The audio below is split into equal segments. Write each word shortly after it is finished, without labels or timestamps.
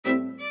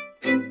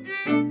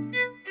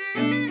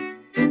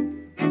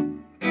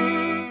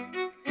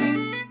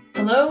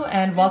Hello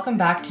and welcome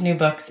back to New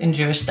Books in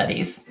Jewish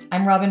Studies.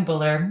 I'm Robin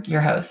Buller,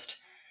 your host.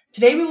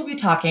 Today we will be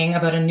talking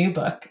about a new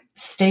book,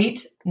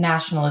 State,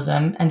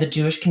 Nationalism, and the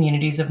Jewish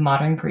Communities of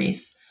Modern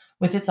Greece,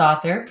 with its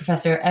author,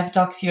 Professor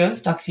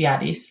Evdoxios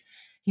Doxiadis.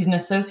 He's an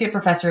associate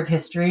professor of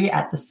history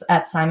at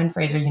Simon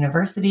Fraser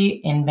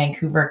University in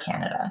Vancouver,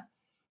 Canada.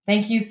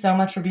 Thank you so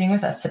much for being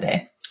with us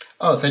today.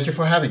 Oh, thank you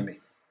for having me.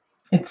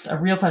 It's a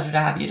real pleasure to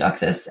have you,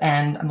 Doxis,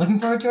 and I'm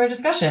looking forward to our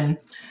discussion.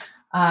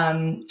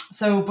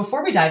 So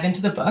before we dive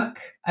into the book,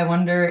 I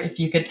wonder if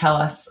you could tell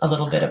us a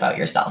little bit about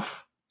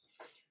yourself.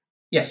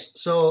 Yes,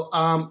 so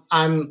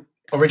I'm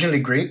originally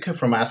Greek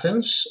from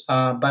Athens,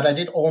 but I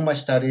did all my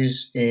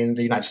studies in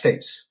the United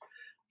States.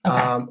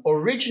 Okay.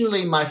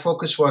 Originally, my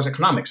focus was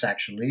economics,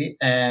 actually,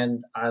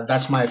 and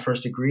that's my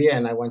first degree,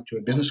 and I went to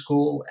a business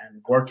school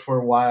and worked for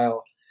a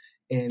while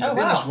in the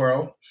business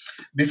world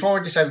before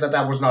I decided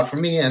that was not for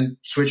me and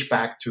switched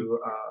back to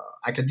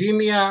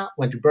academia,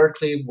 went to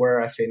Berkeley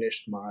where I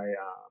finished my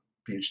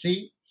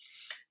PhD.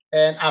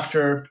 And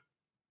after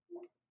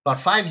about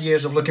 5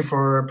 years of looking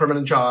for a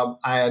permanent job,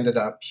 I ended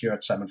up here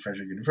at Simon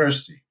Fraser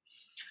University.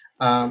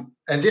 And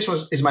this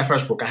is my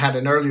first book. I had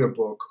an earlier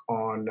book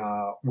on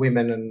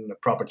women and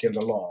property and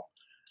the law,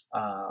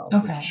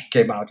 which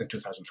came out in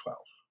 2012.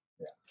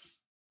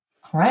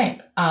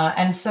 Right.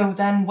 And so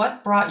then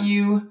what brought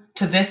you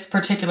to this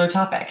particular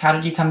topic? How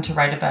did you come to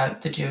write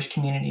about the Jewish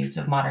communities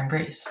of modern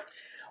Greece?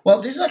 Well,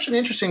 this is actually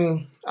an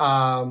interesting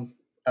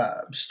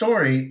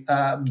story.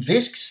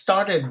 This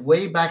started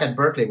way back at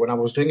Berkeley when I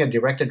was doing a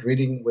directed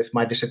reading with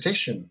my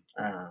dissertation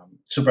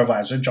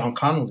supervisor, John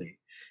Connolly.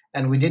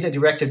 And we did a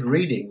directed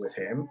reading with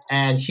him.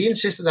 And he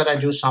insisted that I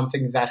do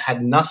something that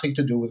had nothing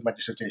to do with my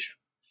dissertation.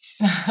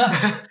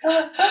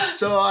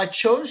 So I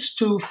chose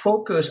to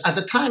focus. At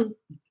the time,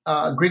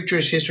 Greek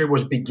Jewish history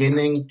was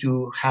beginning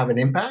to have an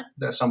impact.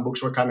 Some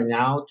books were coming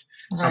out.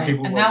 Right. Some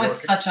people and were now working.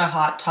 It's such a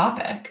hot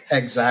topic.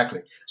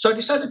 Exactly. So I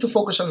decided to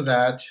focus on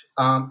that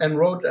and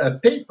wrote a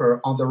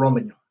paper on the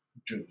Romanian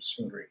Jews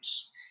in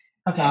Greece.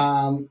 Okay.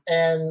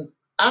 And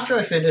after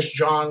I finished,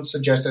 John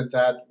suggested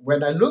that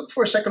when I look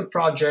for a second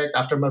project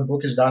after my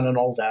book is done and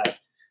all that,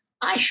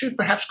 I should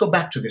perhaps go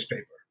back to this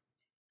paper.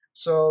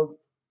 So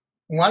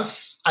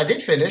once I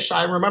did finish,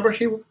 I remember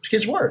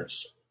his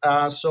words.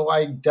 So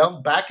I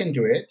delved back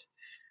into it.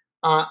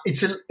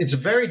 It's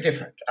very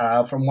different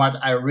from what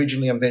I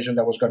originally envisioned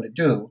I was going to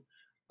do.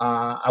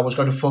 I was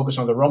going to focus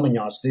on the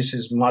Romanians. This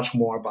is much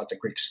more about the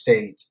Greek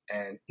state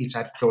and its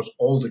attitude towards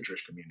all the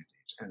Jewish communities.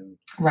 And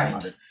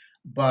right.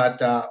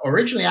 But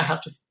originally, I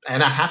have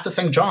to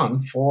thank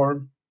John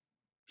for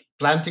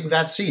planting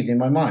that seed in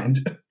my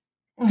mind.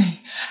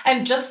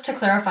 And just to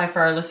clarify for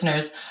our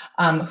listeners,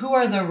 who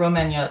are the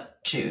Romania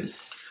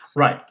Jews?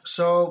 Right.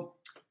 So,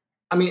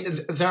 I mean,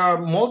 there are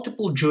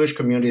multiple Jewish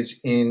communities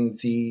in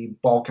the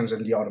Balkans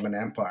and the Ottoman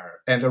Empire.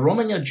 And the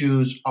Romania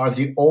Jews are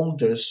the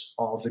oldest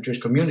of the Jewish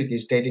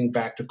communities dating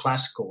back to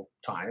classical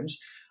times,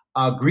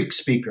 Greek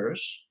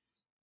speakers.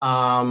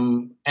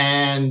 And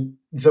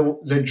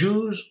the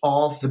Jews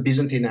of the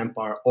Byzantine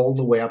Empire all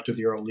the way up to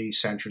the early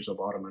centuries of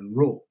Ottoman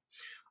rule.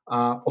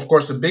 Of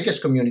course, the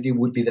biggest community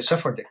would be the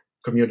Sephardic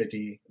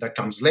community that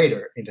comes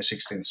later in the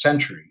 16th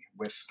century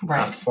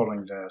after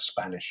following the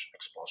Spanish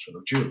expulsion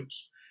of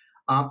Jews.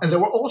 And there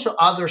were also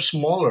other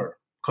smaller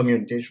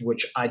communities,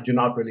 which I do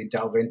not really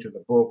delve into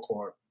the book,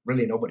 or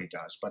really nobody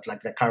does, but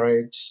like the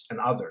Karaids and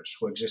others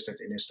who existed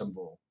in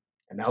Istanbul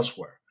and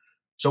elsewhere.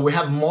 So we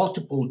have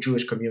multiple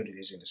Jewish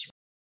communities in this region.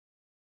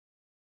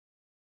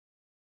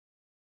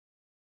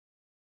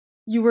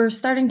 You were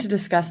starting to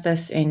discuss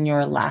this in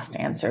your last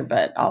answer,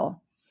 but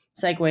I'll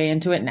segue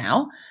into it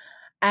now.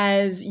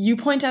 As you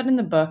point out in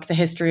the book, the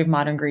history of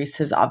modern Greece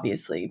has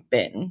obviously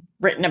been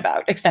written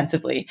about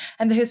extensively,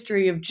 and the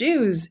history of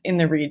Jews in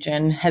the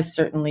region has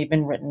certainly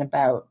been written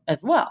about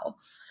as well.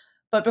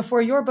 But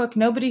before your book,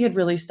 nobody had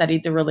really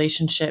studied the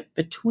relationship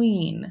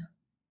between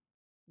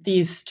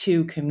these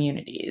two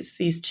communities,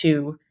 these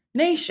two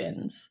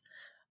nations.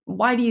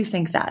 Why do you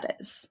think that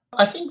is?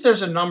 I think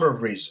there's a number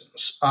of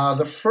reasons.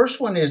 The first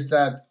one is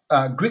that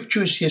Greek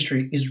Jewish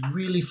history is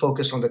really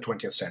focused on the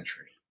 20th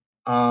century.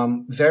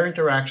 Their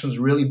interactions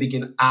really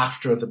begin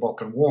after the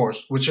Balkan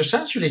Wars, which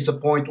essentially is the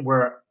point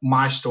where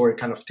my story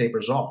kind of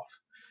tapers off.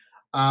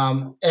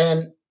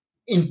 And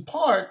in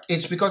part,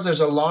 it's because there's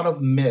a lot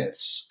of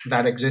myths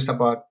that exist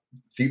about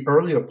the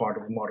earlier part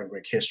of modern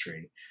Greek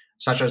history,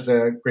 such as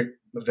the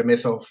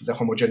myth of the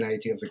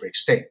homogeneity of the Greek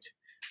state,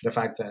 the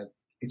fact that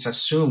it's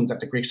assumed that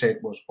the Greek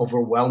state was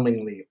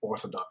overwhelmingly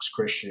Orthodox,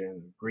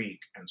 Christian, Greek,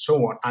 and so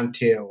on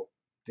until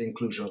the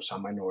inclusion of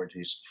some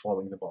minorities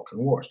following the Balkan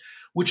Wars,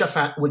 which,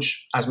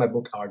 as my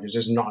book argues,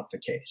 is not the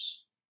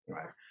case.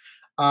 Right?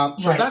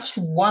 So that's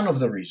one of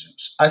the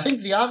reasons. I think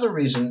the other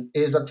reason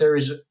is that there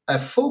is a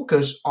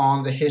focus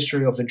on the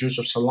history of the Jews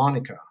of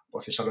Salonika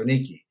or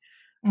Thessaloniki.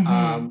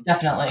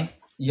 Definitely.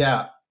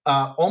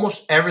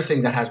 Almost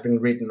everything that has been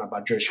written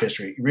about Jewish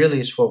history really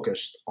is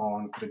focused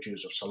on the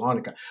Jews of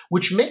Salonika,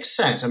 which makes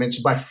sense. I mean,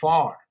 it's by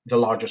far the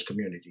largest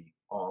community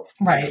of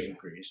Jews in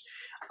Greece.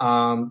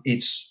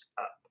 It's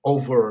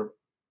over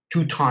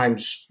two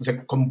times the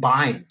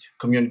combined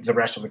community, the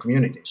rest of the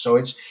community. So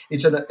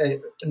it's an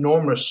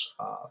enormous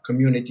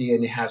community,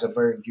 and it has a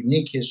very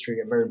unique history,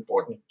 a very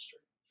important history.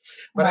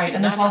 But right,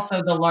 and there's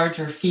also the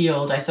larger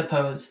field, I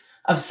suppose,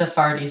 of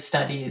Sephardi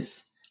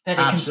studies that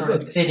it can sort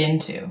of fit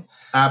into.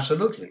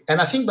 Absolutely. And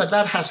I think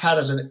that has had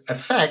as an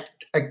effect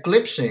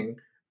eclipsing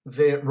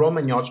the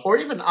Romagnots or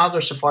even other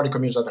Sephardi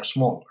communities that are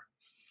smaller.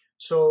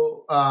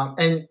 So,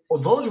 and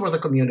those were the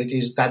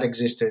communities that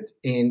existed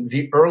in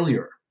the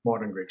earlier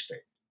modern Greek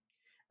state.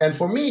 And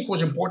for me, it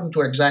was important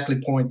to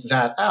exactly point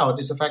that out,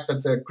 is the fact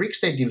that the Greek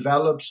state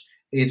develops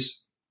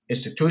its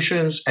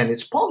institutions and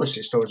its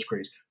policies towards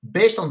Greece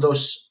based on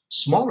those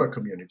smaller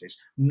communities,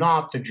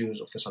 not the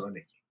Jews of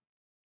Thessaloniki.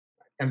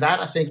 And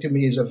that, I think, to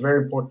me, is a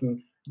very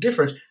important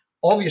difference.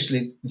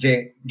 Obviously,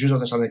 the Jews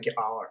of Thessaloniki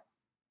are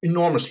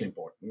enormously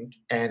important,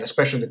 and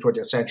especially in the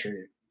 20th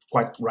century,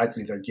 quite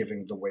rightly, they're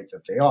giving the weight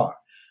that they are.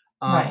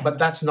 Right. But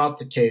that's not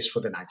the case for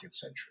the 19th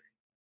century.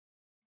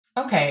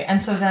 Okay, and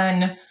so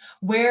then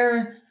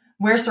where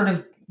sort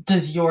of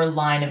does your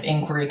line of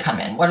inquiry come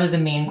in? What are the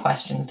main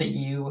questions that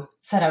you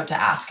set out to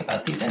ask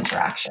about these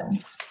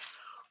interactions?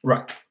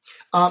 Right.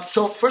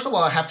 So first of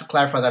all, I have to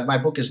clarify that my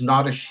book is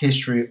not a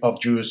history of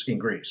Jews in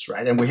Greece,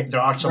 right? And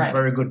there are some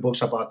very good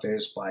books about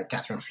this by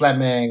Catherine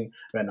Fleming,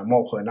 Rena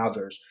Mocho, and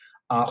others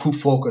who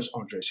focus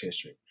on Jewish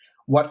history.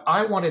 What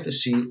I wanted to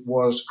see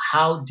was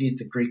how did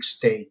the Greek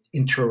state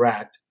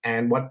interact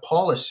and what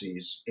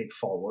policies it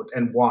followed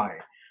and why.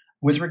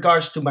 With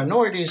regards to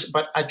minorities,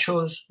 but I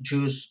chose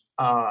Jews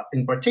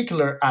in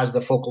particular as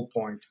the focal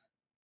point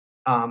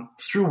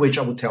through which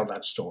I would tell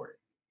that story.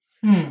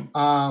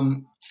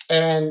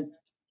 And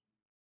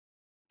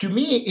to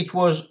me, it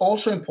was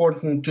also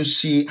important to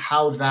see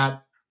how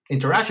that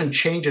interaction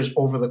changes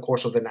over the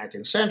course of the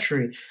 19th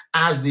century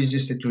as these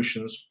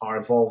institutions are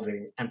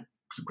evolving and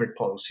Greek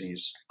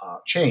policies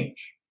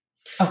change.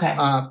 Okay.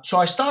 So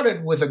I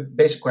started with a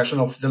basic question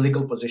of the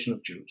legal position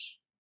of Jews.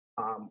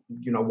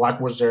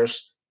 What was their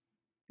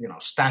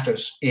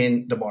status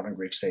in the modern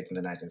Greek state in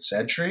the 19th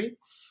century?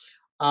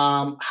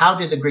 How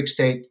did the Greek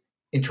state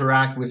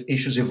interact with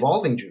issues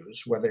involving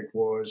Jews, whether it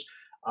was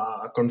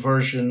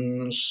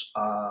conversions,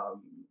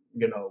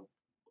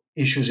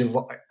 issues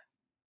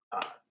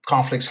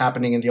conflicts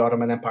happening in the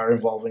Ottoman Empire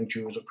involving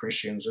Jews or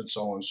Christians and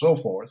so on and so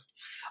forth,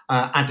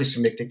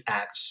 anti-Semitic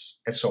acts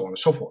and so on and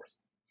so forth.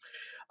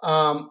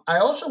 I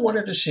also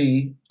wanted to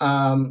see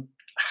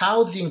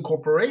how the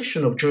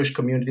incorporation of Jewish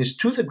communities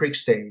to the Greek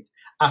state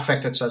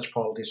affected such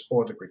policies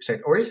or the Greek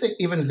state, or if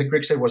even the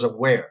Greek state was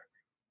aware,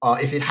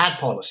 if it had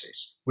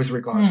policies with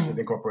regards to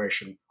the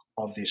incorporation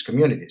of these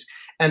communities.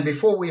 And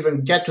before we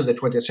even get to the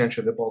 20th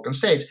century, the Balkan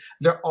states,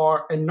 there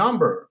are a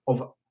number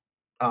of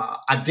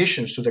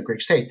additions to the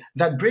Greek state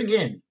that bring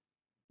in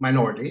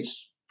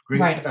minorities,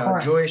 Greek,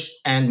 Jewish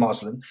and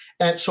Muslim.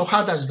 And so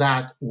how does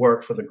that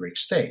work for the Greek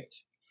state?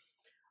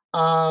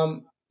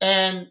 And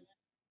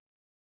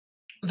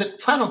the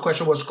final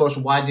question was, of course,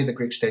 why did the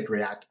Greek state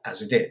react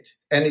as it did?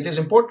 And it is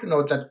important to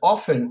note that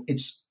often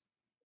its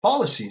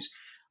policies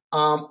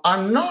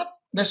are not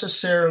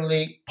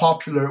necessarily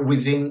popular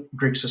within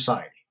Greek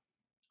society.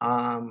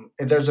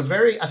 There's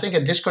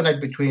a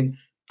disconnect between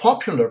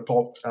popular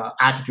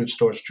attitudes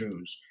towards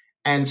Jews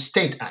and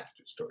state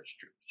attitudes towards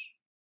Jews.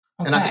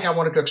 Okay. And I think I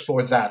wanted to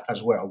explore that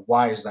as well.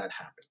 Why is that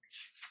happening?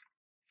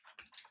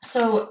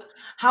 So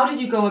how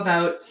did you go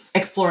about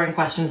exploring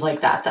questions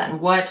like that then?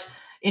 What,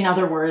 in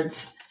other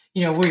words,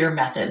 were your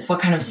methods?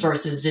 What kind of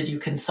sources did you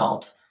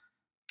consult?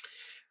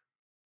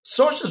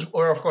 Sources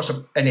were, of course,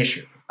 an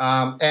issue.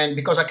 And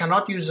because I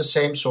cannot use the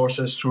same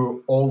sources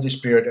through all this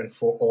period and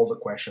for all the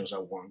questions I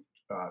want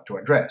to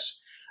address.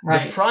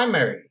 Right. The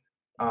primary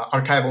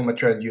archival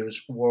material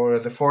used were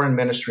the Foreign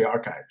Ministry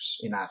archives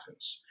in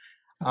Athens.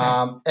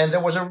 Okay. And there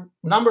was a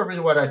number of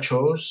reasons why I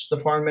chose the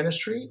Foreign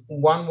Ministry.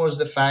 One was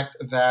the fact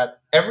that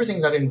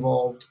everything that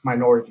involved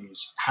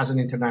minorities has an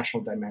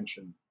international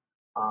dimension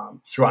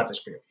throughout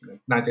this period, the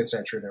 19th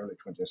century and early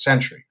 20th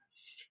century.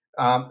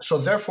 So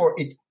therefore,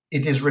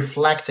 it is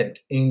reflected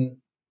in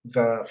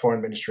the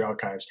Foreign Ministry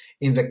archives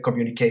in the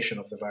communication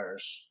of the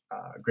various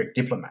Greek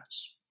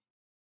diplomats.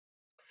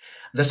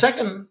 The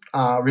second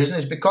reason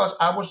is because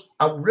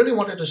I really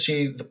wanted to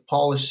see the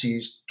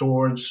policies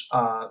towards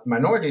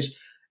minorities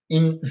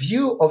in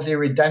view of the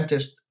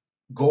redentist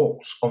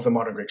goals of the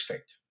modern Greek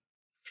state.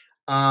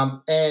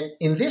 And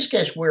in this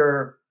case,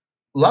 we're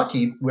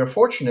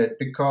fortunate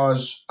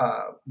because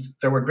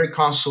there were Greek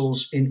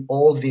consuls in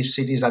all these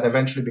cities that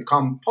eventually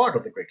become part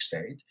of the Greek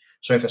state.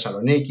 So in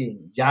Thessaloniki,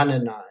 in Yanina,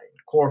 in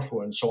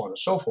Corfu, and so on and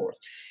so forth.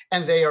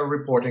 And they are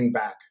reporting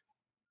back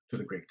to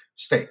the Greek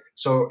state.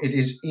 So it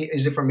is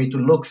easy for me to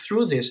look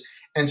through this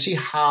and see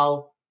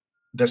how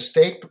the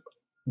state,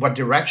 what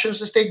directions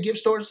the state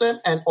gives towards them,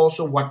 and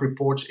also what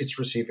reports it's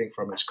receiving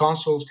from its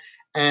consuls,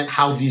 and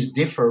how these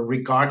differ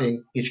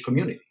regarding each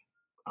community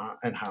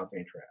and how they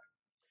interact.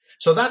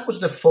 So that was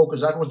the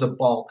focus, that was the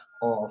bulk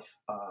of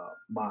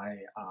my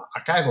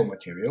archival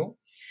material.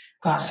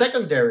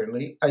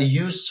 Secondarily, I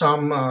used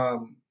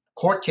some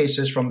court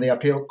cases from the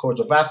appeal courts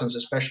of Athens,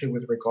 especially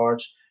with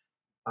regards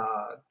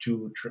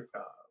to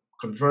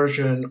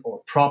conversion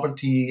or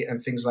property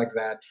and things like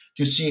that,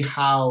 to see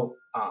how,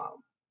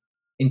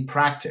 in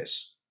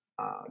practice,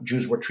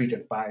 Jews were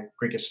treated by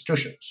Greek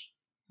institutions.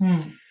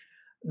 Hmm.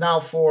 Now,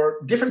 for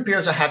different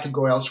periods, I had to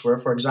go elsewhere.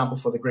 For example,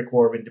 for the Greek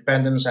War of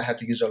Independence, I had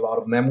to use a lot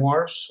of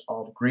memoirs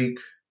of Greek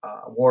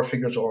war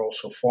figures or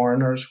also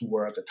foreigners who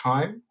were at the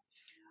time.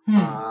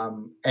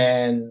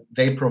 And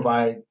they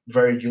provide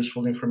very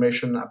useful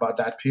information about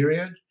that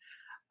period.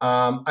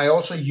 I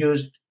also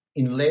used,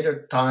 in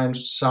later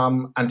times,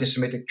 some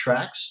anti-Semitic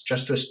tracts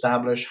just to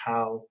establish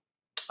how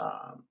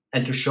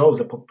and to show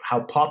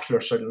how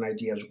popular certain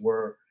ideas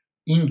were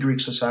in Greek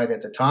society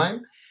at the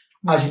time,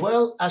 as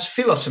well as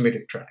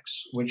philo-Semitic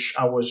tracts, which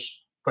I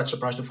was quite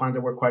surprised to find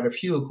there were quite a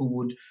few who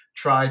would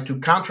try to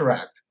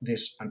counteract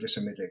this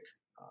anti-Semitic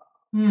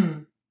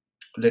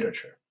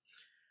literature.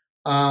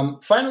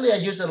 Finally, I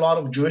used a lot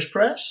of Jewish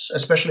press,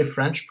 especially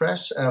French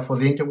press, for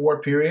the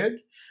interwar period,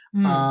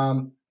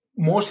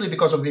 mostly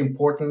because of the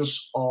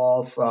importance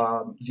of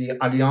the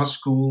Alliance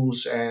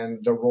schools and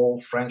the role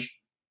French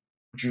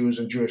Jews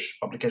and Jewish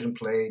publication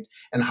played,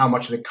 and how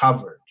much they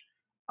covered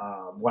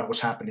what was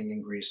happening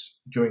in Greece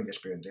during this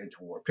period, the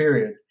interwar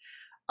period,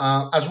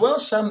 as well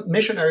as some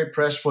missionary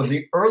press for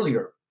the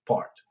earlier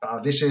part.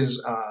 This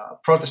is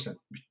Protestant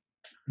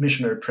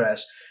missionary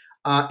press,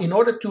 in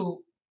order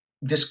to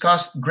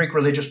discuss Greek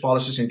religious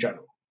policies in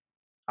general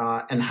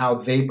and how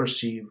they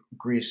perceive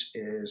Greece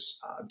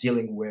is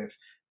dealing with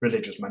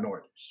religious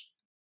minorities.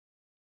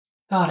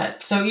 Got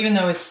it. So even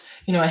though it's,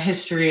 a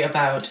history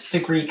about the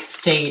Greek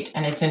state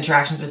and its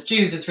interactions with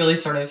Jews, it's really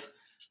sort of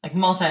like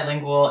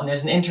multilingual, and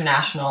there's an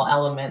international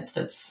element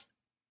that's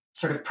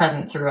sort of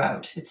present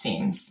throughout, it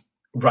seems.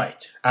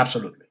 Right.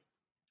 Absolutely.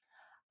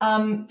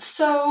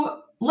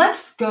 So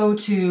let's go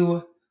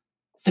to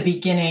the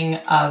beginning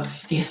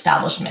of the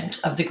establishment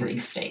of the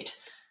Greek state.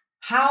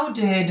 How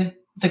did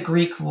the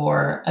Greek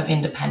War of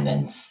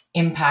Independence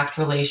impact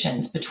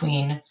relations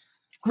between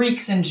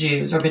Greeks and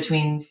Jews, or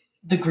between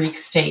the Greek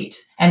state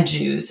and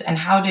Jews? And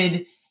how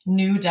did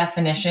new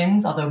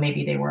definitions, although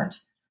maybe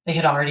they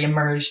had already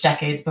emerged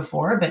decades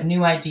before, but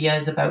new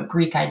ideas about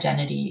Greek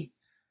identity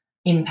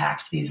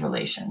impact these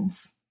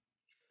relations?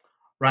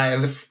 Right.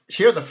 And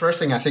here, the first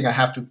thing I think I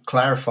have to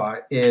clarify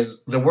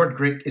is the word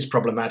Greek is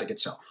problematic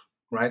itself,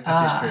 right,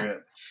 at this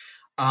period.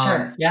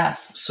 Sure,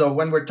 yes. So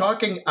when we're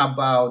talking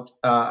about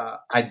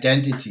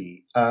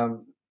identity,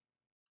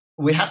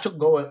 we have to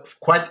go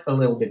quite a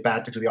little bit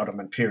back to the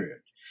Ottoman period,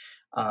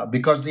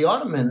 because the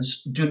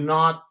Ottomans do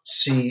not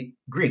see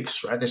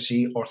Greeks, right? They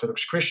see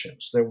Orthodox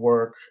Christians. Their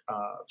work,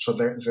 so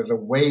the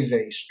way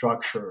they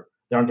structure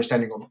their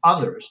understanding of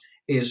others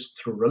is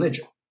through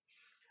religion.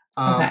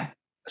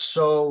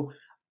 So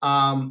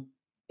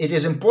it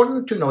is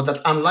important to note that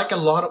unlike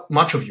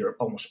much of Europe,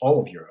 almost all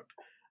of Europe,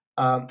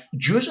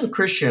 Jews and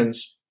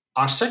Christians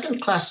are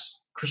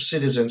second-class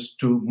citizens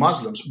to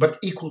Muslims, but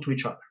equal to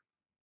each other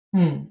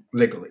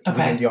legally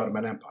within the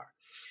Ottoman Empire.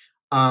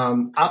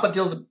 Up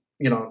until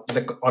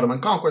the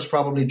Ottoman conquest,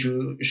 probably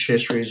Jewish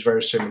history is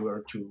very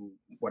similar to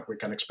what we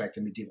can expect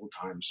in medieval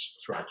times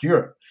throughout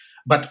Europe.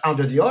 But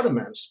under the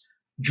Ottomans,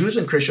 Jews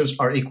and Christians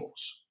are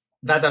equals.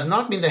 That does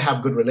not mean they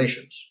have good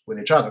relations with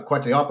each other.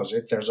 Quite the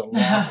opposite. There's a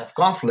lot of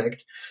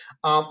conflict,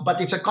 but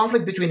it's a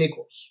conflict between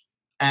equals.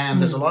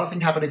 And there's a lot of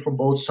things happening from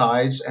both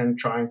sides and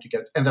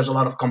and there's a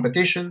lot of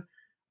competition,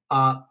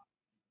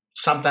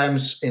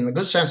 sometimes in a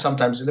good sense,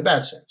 sometimes in a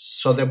bad sense.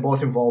 So they're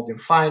both involved in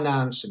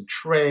finance and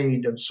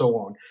trade and so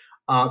on,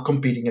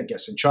 competing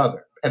against each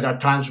other. And there are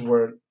times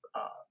where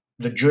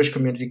the Jewish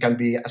community can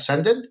be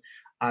ascendant.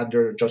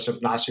 Under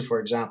Joseph Nassi, for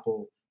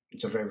example,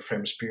 it's a very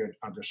famous period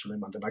under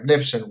Suleiman the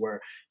Magnificent,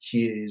 where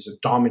he is a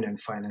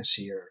dominant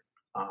financier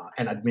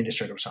and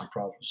administrator of some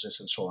provinces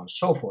and so on and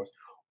so forth.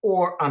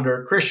 Or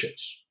under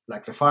Christians,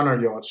 like the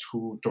Phanariots,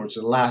 who towards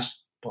the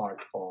last part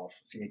of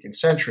the 18th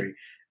century,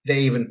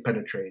 they even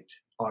penetrate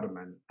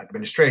Ottoman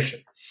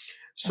administration.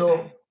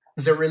 So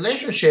the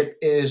relationship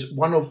is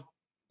one of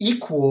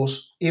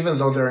equals, even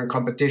though they're in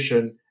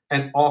competition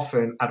and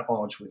often at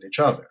odds with each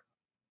other.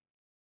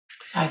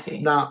 I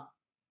see. Now,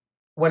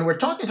 when we're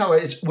talking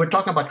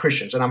about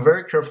Christians, and I'm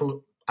very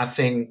careful, I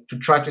think, to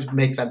try to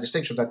make that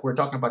distinction that we're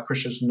talking about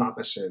Christians, not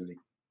necessarily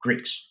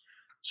Greeks.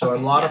 So a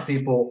lot of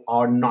people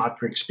are not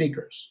Greek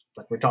speakers,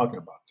 like we're talking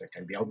about. There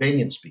can be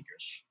Albanian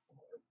speakers,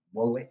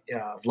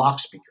 Vlach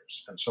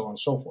speakers, and so on and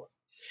so forth.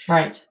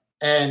 Right.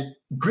 And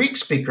Greek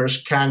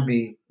speakers can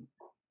be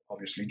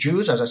obviously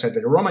Jews, as I said,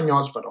 the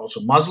Romagnots, but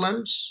also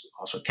Muslims,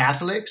 also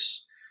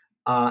Catholics,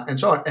 and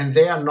so on. And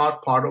they are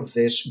not part of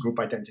this group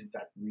identity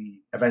that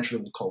we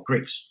eventually will call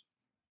Greeks.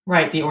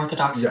 Right, the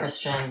Orthodox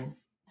Christian.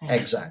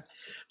 Exactly.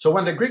 So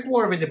when the Greek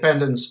War of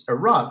Independence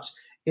erupts,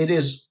 it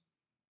is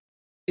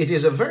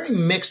a very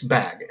mixed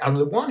bag. On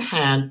the one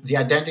hand, the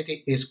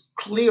identity is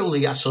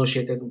clearly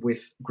associated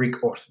with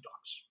Greek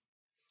Orthodox.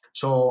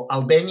 So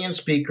Albanian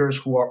speakers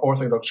who are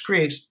Orthodox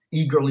Greeks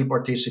eagerly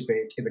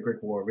participate in the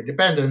Greek War of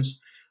Independence.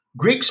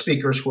 Greek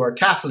speakers who are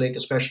Catholic,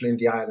 especially in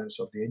the islands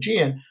of the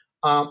Aegean,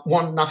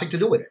 want nothing to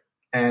do with it.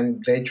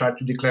 and they tried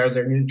to declare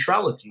their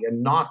neutrality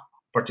and not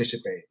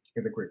participate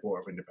in the Greek War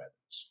of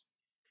Independence.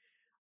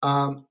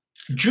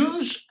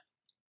 Jews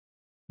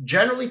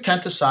generally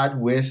tend to side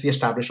with the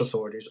established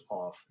authorities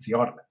of the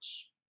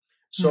Ottomans.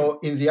 So,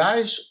 in the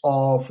eyes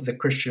of the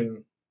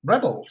Christian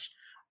rebels,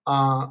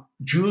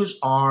 Jews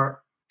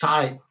are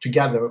tied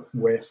together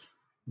with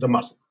the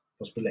Muslim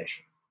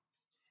population.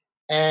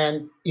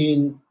 And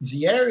in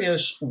the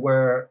areas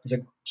where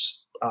the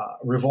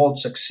revolt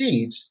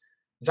succeeds,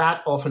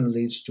 that often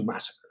leads to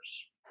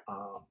massacres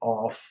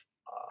of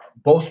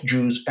both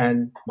Jews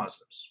and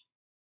Muslims,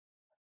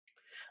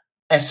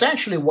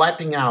 essentially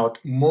wiping out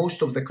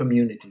most of the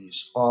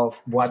communities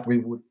of what we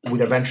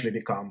would eventually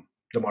become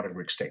the modern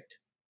Greek state.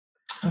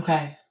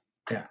 Okay.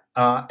 Yeah.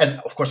 And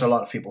of course, a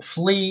lot of people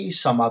flee,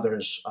 some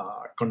others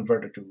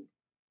converted to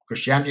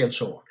Christianity, and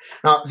so on.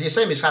 Now, the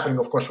same is happening,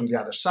 of course, from the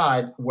other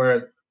side,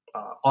 where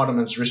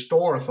Ottomans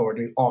restore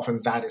authority.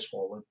 Often that is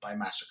followed by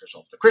massacres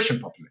of the Christian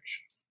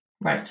population.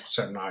 Right.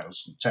 Certain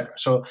isles, etc.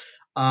 So,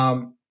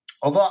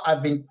 although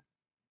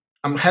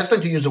I'm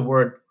hesitant to use the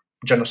word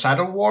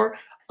genocidal war,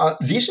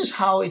 this is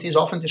how it is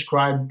often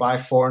described by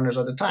foreigners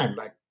at the time,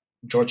 like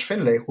George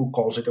Finlay, who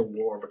calls it a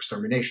war of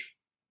extermination.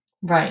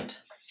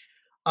 Right.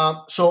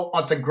 So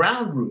at the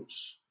ground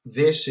roots,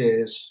 this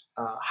is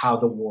how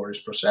the war is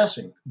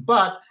processing.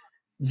 But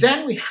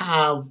then we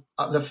have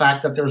the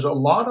fact that there's a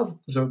lot of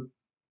the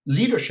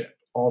leadership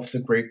of the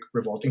Greek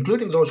revolt,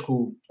 including those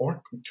who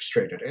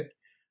orchestrated it,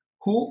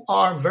 who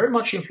are very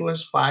much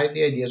influenced by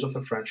the ideas of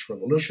the French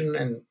Revolution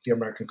and the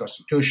American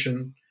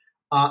Constitution,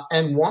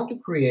 and want to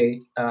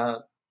create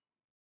a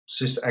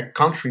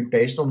country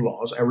based on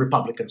laws, a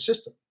republican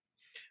system.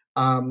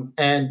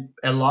 And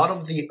a lot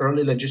of the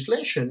early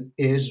legislation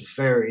is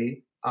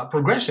very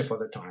progressive for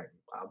the time.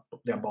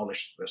 They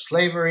abolished the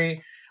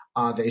slavery,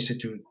 they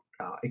institute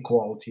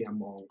equality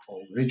among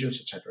all religions,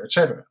 etc.,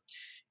 etc.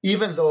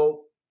 Even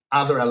though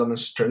other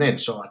elements turn in.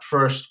 So at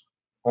first,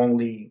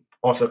 only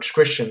Orthodox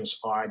Christians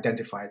are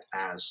identified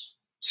as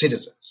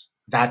citizens.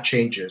 That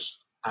changes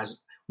as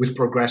with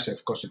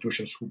progressive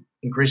constitutions who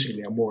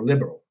increasingly are more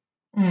liberal.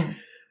 Mm.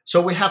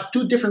 So we have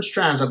two different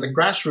strands. At the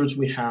grassroots,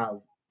 we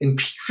have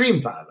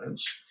extreme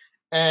violence.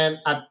 And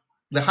at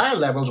the higher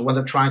levels, when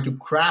they're trying to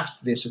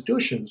craft the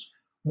institutions,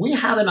 we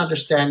have an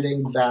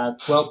understanding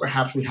that, well,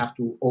 perhaps we have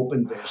to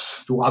open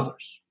this to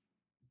others.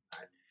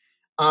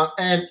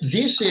 And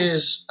this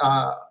is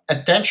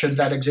a tension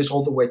that exists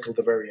all the way till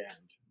the very end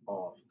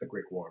of the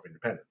Greek War of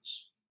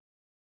Independence.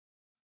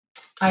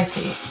 I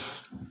see.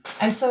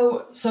 And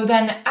so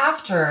then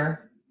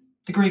after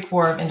the Greek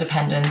War of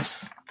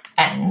Independence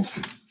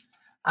ends,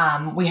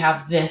 we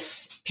have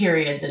this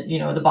period that,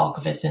 the bulk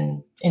of it's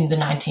in the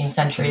 19th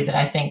century that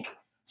I think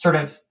sort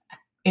of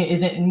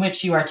is in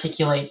which you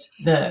articulate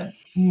the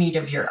meat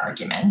of your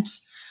argument.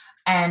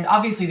 And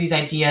obviously these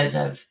ideas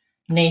of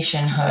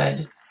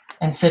nationhood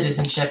and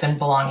citizenship and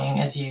belonging,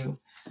 as you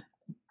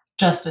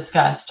just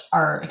discussed,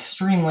 are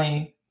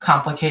extremely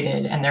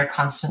complicated and they're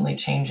constantly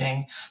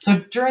changing. So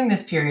during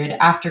this period,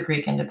 after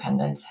Greek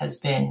independence has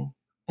been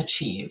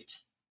achieved,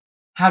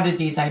 how did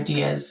these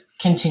ideas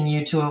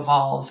continue to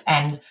evolve,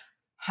 and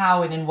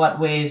how and in what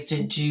ways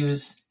did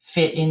Jews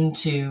fit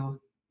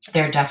into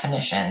their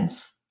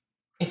definitions,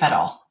 if at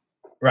all?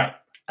 Right.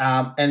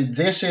 And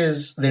this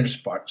is the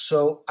interesting part.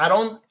 So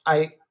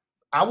I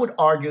would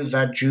argue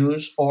that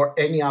Jews or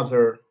any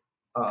other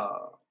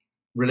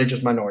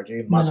religious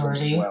minority,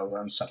 Muslims as well,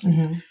 and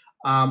something,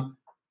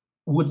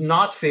 would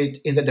not fit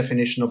in the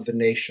definition of the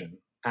nation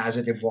as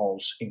it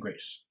evolves in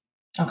Greece.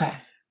 Okay.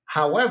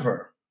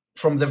 However,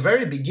 from the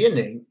very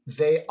beginning,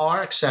 they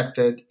are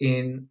accepted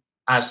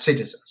as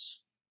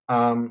citizens.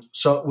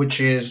 Which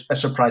is a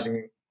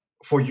surprising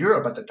for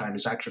Europe at the time.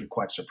 Is actually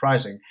quite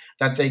surprising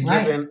that they're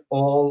given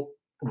all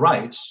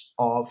rights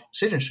of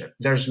citizenship.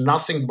 There's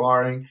nothing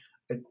barring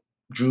a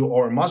Jew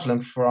or a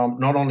Muslim from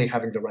not only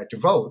having the right to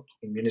vote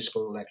in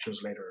municipal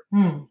elections later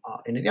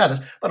in the others,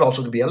 but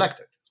also to be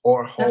elected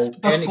or hold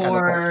any kind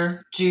of post.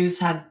 Before Jews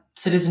had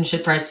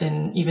citizenship rights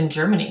in even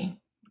Germany.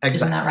 Exactly.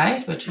 Isn't that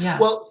right?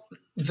 Well,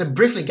 they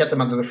briefly get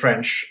them under the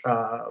French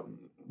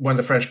when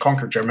the French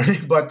conquered Germany,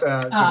 but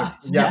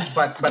yes.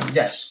 But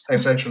yes,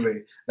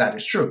 essentially that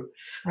is true.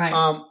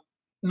 Right.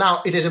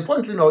 Now, it is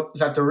important to note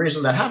that the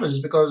reason that happens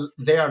is because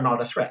they are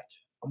not a threat.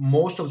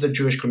 Most of the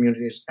Jewish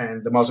communities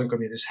and the Muslim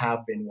communities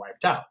have been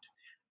wiped out.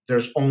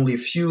 There's only a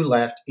few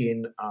left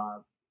in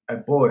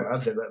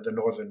Eboia, the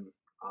northern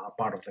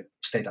part of the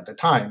state at the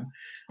time.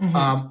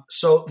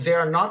 So they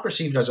are not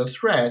perceived as a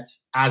threat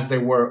as they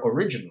were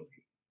originally.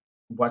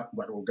 What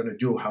we're going to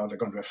do, how they're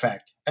going to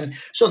affect. And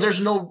so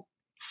there's no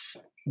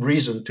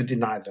reason to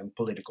deny them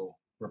political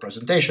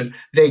representation.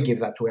 They give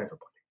that to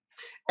everybody.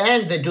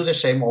 And they do the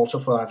same also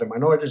for other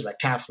minorities like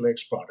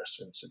Catholics,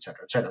 Protestants, et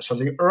cetera, et cetera. So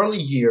the early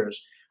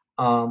years,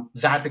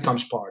 that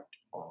becomes part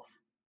of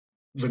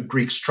the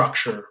Greek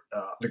structure,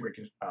 the Greek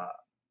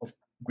of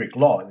Greek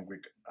law and the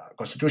Greek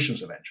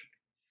constitutions eventually.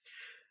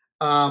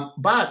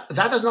 But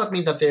that does not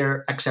mean that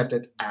they're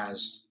accepted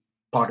as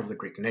part of the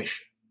Greek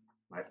nation.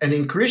 Right? And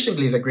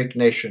increasingly, the Greek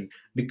nation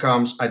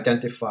becomes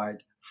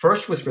identified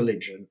first with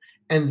religion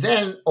and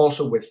then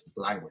also with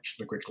language,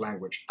 the Greek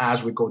language.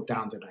 As we go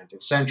down the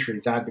 19th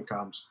century, that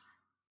becomes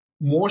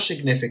more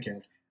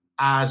significant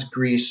as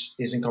Greece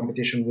is in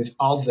competition with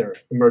other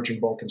emerging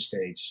Balkan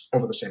states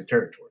over the same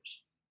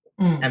territories.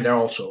 And they're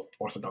also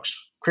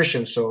Orthodox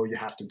Christians, so you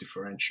have to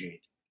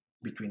differentiate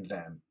between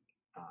them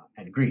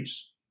and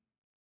Greece.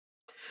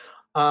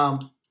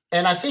 And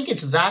I think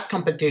it's that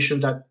competition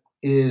that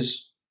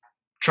is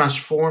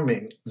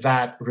transforming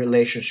that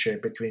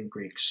relationship between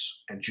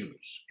Greeks and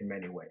Jews in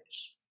many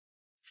ways.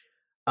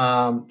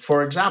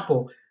 For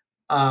example,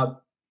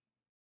 up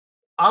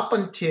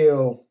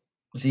until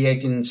the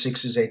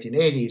 1860s,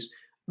 1880s,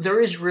 there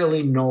is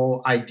really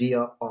no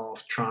idea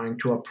of trying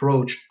to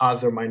approach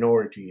other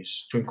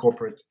minorities to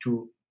incorporate,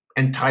 to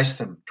entice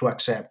them to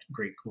accept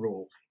Greek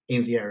rule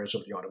in the areas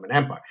of the Ottoman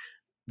Empire.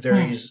 There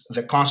is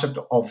the concept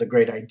of the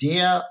great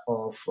idea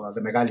of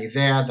the Megali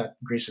Idea that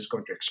Greece is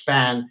going to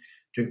expand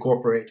to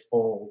incorporate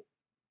all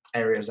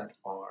areas that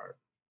are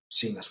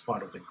seen as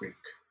part of the Greek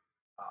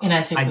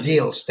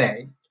ideal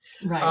state.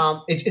 Right.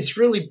 It's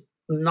really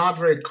not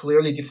very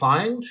clearly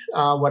defined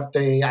what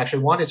they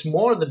actually want. It's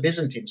more the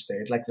Byzantine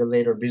state, like the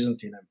later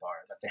Byzantine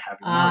Empire that they have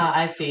in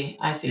mind.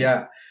 I see.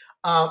 Yeah.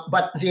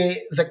 But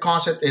the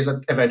concept is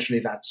that eventually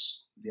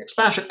that's the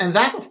expansion. And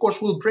that, of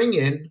course, will bring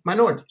in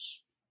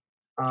minorities.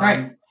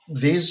 Right.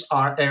 These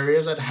are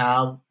areas that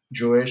have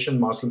Jewish and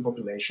Muslim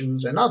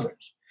populations and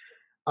others.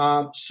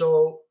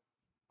 So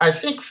I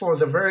think for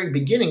the very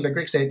beginning, the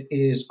Greek state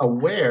is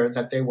aware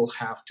that they will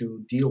have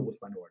to deal with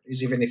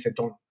minorities, even if they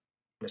don't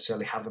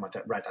necessarily have them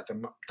right at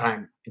the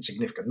time in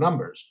significant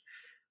numbers.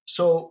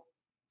 So,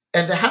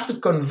 and they have to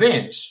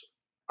convince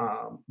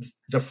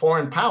the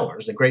foreign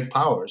powers, the great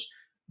powers,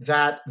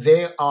 that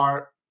they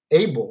are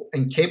able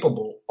and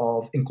capable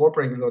of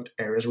incorporating those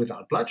areas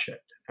without bloodshed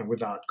and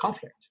without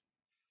conflict.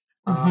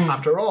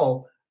 After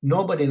all,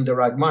 nobody in their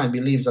right mind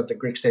believes that the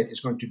Greek state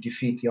is going to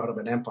defeat the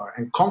Ottoman Empire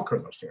and conquer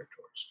those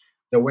territories.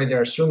 The way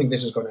they're assuming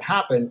this is going to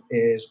happen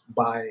is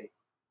by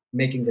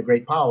making the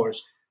great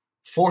powers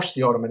force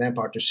the Ottoman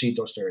Empire to cede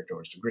those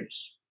territories to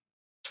Greece.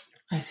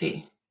 I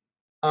see.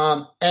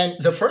 And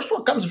the first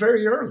one comes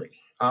very early,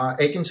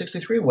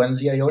 1863, when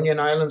the Ionian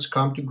Islands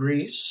come to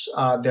Greece.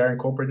 They're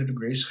incorporated to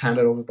Greece,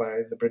 handed over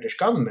by the British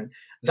government.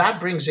 That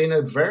brings in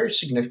a very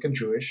significant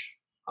Jewish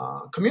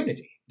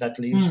community that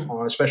lives,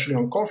 especially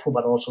on Corfu,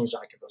 but also in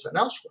Zakynthos and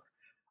elsewhere.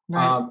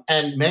 Right.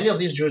 And many of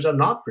these Jews are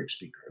not Greek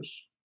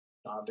speakers.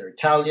 They're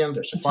Italian,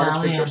 they're Sephardic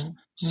speakers.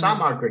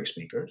 Some are Greek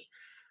speakers.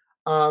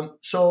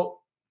 So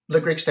the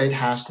Greek state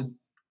has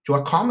to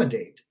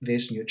accommodate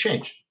this new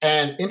change.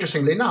 And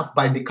interestingly enough,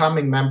 by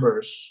becoming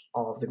members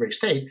of the Greek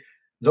state,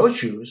 those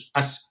Jews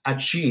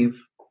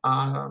achieve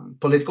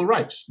political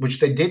rights, which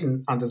they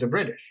didn't under the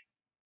British.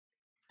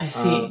 I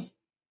see.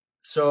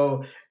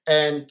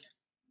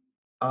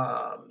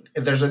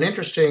 There's an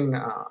interesting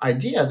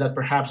idea that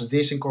perhaps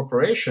these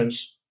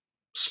incorporations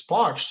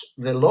sparks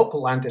the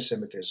local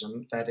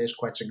anti-Semitism that is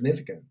quite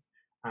significant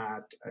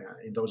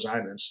in those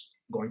islands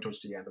going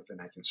towards the end of the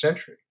 19th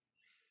century.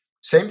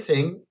 Same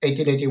thing,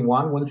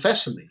 1881, when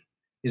Thessaly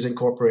is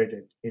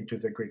incorporated into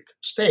the Greek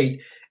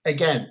state.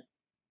 Again,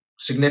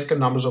 significant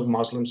numbers of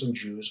Muslims and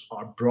Jews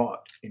are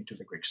brought into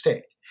the Greek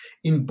state.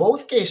 In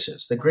both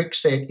cases, the Greek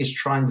state is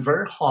trying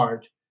very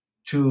hard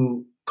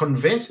to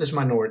convince these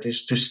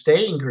minorities to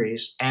stay in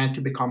Greece and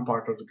to become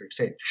part of the Greek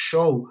state, to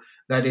show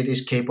that it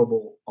is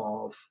capable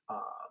of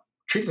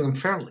treating them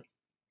fairly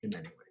in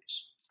many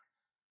ways.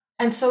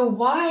 And so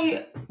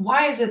why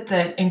is it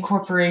that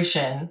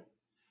incorporation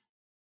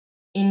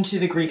into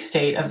the Greek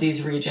state of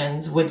these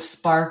regions would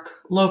spark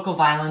local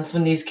violence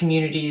when these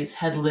communities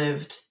had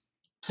lived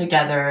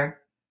together?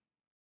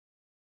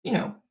 You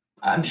know,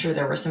 I'm sure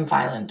there were some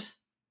violent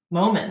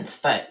moments,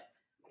 but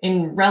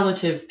in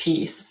relative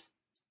peace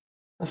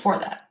before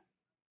that.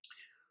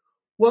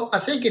 Well, I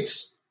think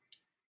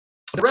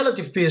the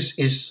relative peace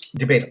is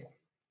debatable.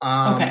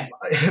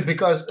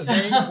 Because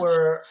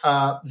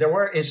there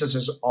were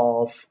instances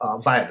of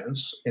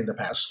violence in the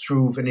past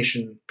through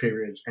Venetian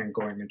period and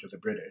going into the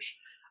British.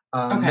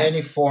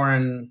 Many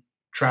foreign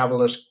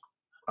travelers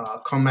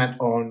comment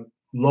on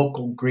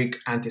local Greek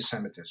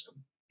anti-Semitism,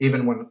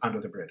 even when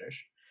under the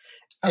British.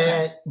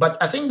 But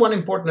I think one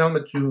important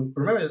element to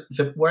remember is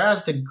that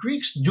whereas the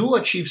Greeks do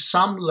achieve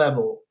some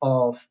level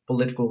of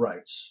political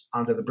rights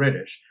under the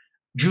British,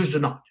 Jews do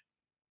not.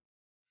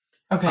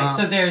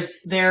 So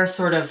they're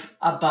sort of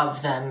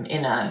above them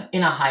in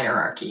a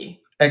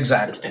hierarchy.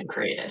 Exactly. That's been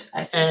created.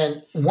 I see.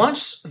 And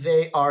once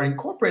they are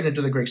incorporated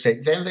into the Greek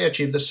state, then they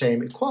achieve the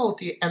same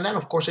equality. And then,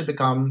 of course, it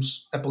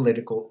becomes a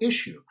political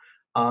issue.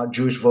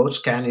 Jewish votes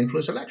can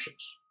influence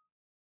elections.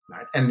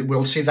 Right? And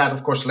we'll see that,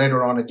 of course,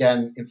 later on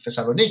again in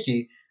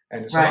Thessaloniki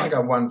and in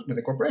Salaga, one with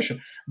the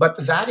corporation.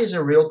 But that is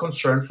a real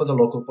concern for the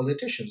local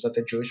politicians, that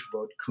the Jewish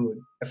vote could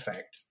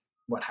affect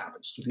what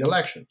happens to the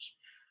elections.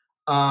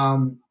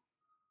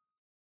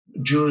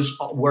 Jews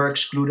were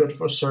excluded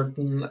for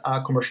certain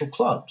commercial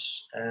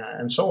clubs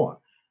and so on.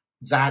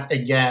 That,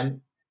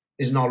 again,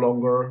 is no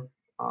longer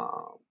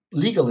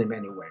legal in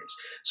many ways.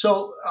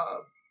 So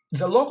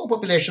the local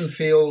population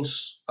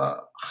feels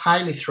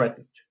highly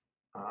threatened,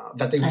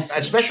 that they,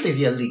 especially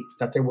the elite,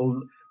 that they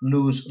will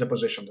lose the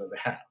position that they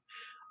have.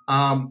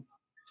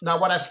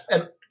 Now,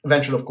 and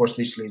eventually, of course,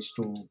 this leads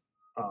to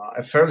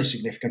a fairly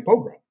significant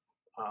pogrom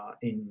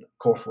in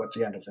Corfu at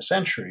the end of the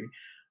century,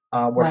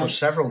 where for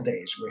several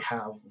days we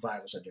have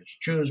violence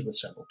against Jews with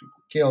several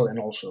people killed, and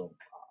also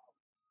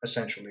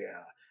essentially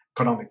an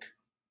economic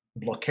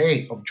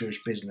blockade of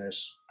Jewish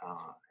business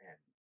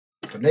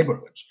and the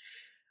neighborhoods.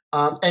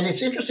 And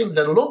it's interesting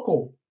that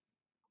local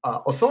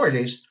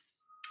authorities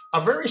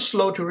are very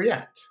slow to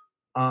react.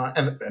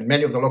 And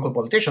many of the local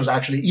politicians are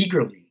actually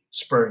eagerly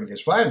spurring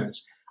this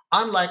violence,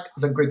 unlike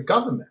the Greek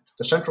government,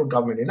 the central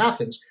government in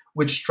Athens,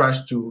 which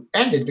tries to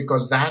end it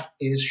because that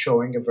is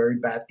showing a very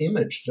bad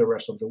image to the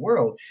rest of the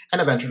world,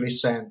 and eventually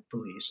send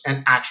police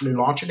and actually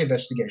launch an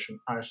investigation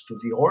as to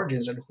the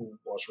origins and who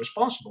was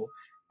responsible,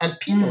 and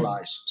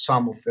penalize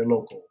some of the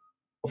local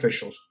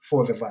officials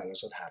for the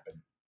violence that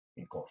happened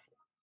in Corfu.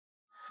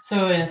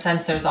 So in a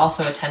sense, there's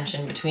also a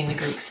tension between the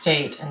Greek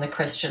state and the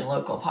Christian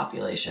local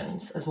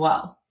populations as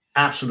well.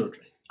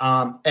 Absolutely.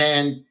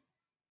 And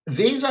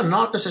these are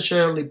not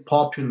necessarily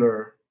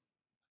popular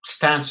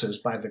stances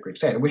by the Greek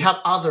state. We have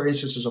other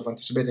instances of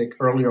anti-Semitic.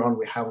 Earlier on,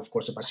 we have, of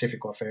course, the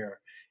Pacifico affair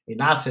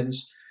in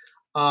Athens,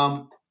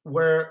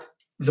 where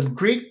the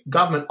Greek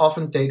government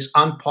often takes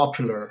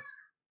unpopular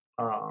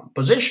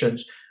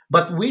positions,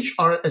 but which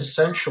are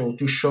essential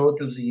to show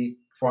to the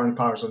foreign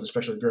powers, and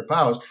especially the Greek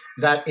powers,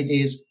 that it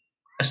is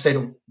a state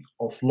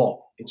of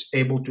law. It's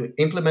able to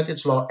implement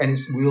its law, and it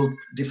will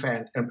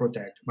defend and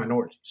protect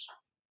minorities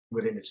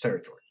within its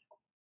territory.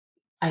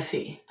 I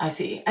see.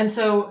 And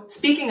so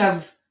speaking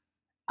of,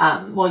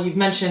 you've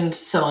mentioned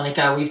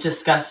Salonika, we've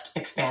discussed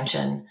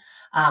expansion.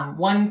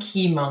 One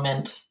key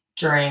moment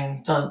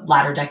during the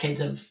latter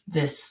decades of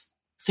this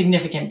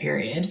significant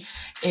period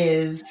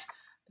is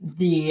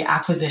the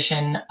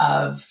acquisition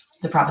of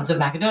the province of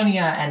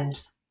Macedonia and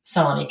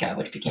Salonika,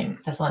 which became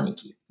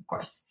Thessaloniki, of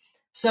course.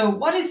 So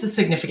what is the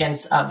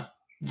significance of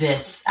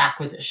this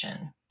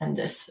acquisition and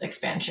this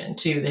expansion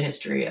to the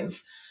history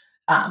of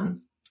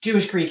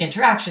Jewish-Greek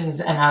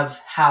interactions and of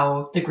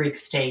how the Greek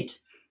state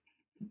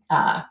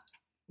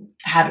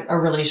had a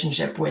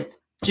relationship with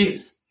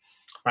Jews?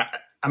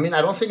 I mean,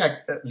 I don't think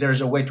there's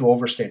a way to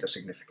overstate the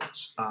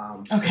significance.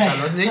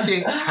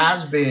 Thessaloniki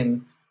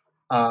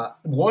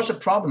was a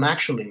problem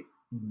actually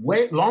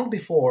long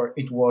before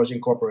it was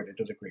incorporated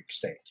to the Greek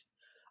state.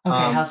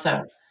 Okay, how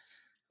so?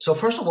 So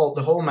first of all,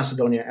 the whole of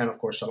Macedonia and, of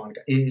course,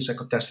 Salonika is a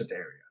contested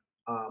area.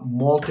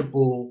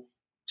 Multiple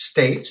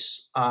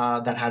states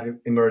that have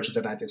emerged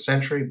in the 19th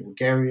century,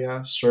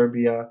 Bulgaria,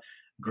 Serbia,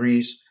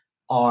 Greece,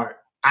 are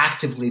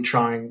actively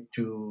trying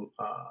to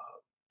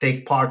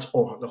take part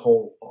of the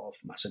whole of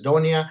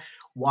Macedonia,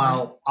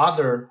 while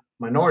other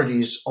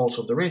minorities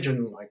also of the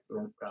region, like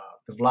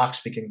the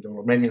Vlach-speaking, the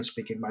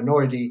Romanian-speaking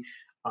minority,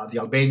 the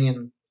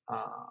Albanian,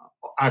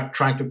 are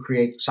trying to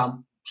create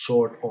some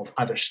sort of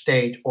either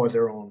state or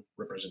their own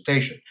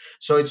representation.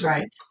 So it's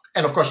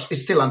and of course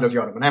it's still under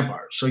the Ottoman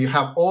Empire. So you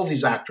have all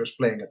these actors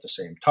playing at the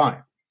same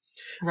time.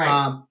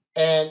 Right.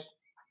 And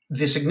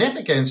the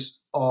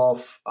significance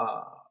of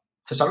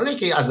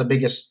Thessaloniki as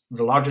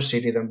the largest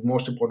city, the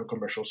most important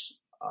commercial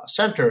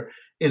center,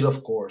 is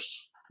of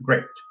course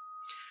great.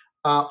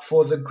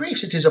 For the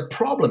Greeks, it is a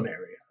problem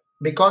area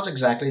because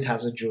exactly it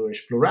has a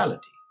Jewish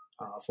plurality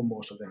for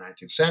most of the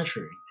 19th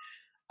century.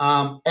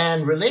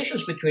 And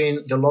relations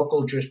between the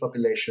local Jewish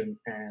population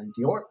and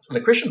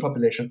the Christian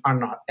population are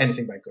not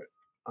anything but good.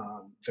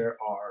 There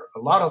are a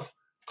lot of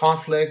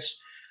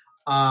conflicts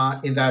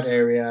in that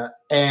area,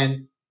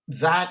 and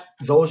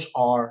those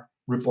are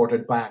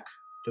reported back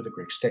to the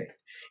Greek state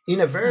in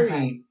a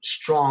very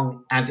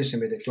strong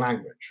anti-Semitic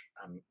language,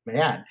 may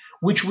add,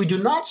 which we do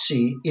not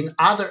see in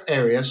other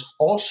areas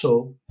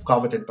also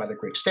coveted by the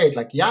Greek state,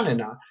 like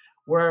Yanina,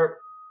 where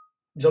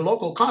the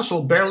local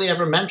council barely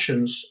ever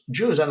mentions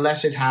Jews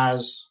unless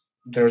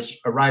there's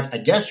a right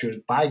against Jews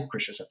by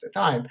Christians at the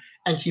time,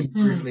 and he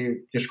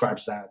briefly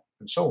describes that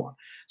and so on.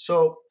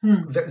 So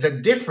the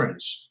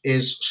difference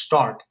is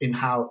stark in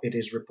how it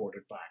is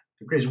reported back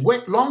to Greece,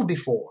 long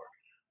before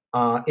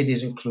it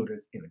is included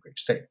in the Greek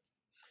state.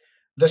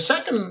 The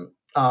second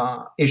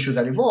issue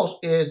that evolves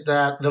is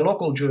that the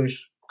local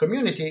Jewish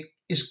community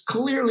is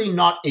clearly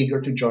not eager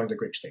to join the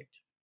Greek state.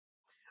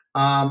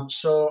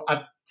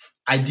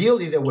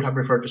 Ideally, they would have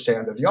preferred to stay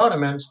under the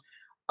Ottomans,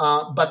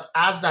 but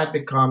as that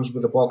becomes,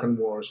 with the Balkan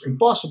Wars,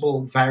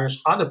 impossible,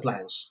 various other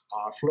plans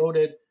are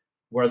floated,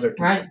 whether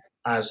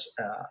as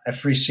a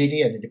free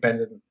city, an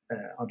independent,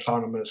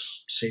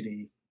 autonomous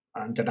city,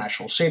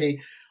 international city,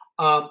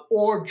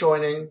 or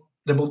joining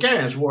the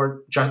Bulgarians, who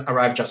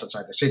arrived just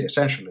outside the city,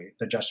 essentially.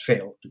 They just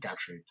failed to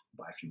capture it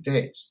by a few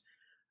days.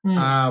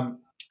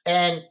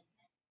 And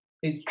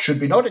it should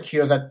be noted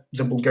here that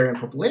the Bulgarian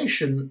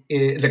population,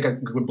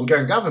 the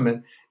Bulgarian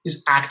government,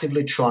 is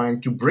actively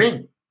trying to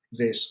bring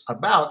this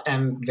about,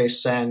 and they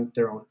send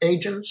their own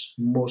agents,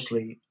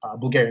 mostly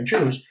Bulgarian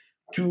Jews,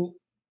 to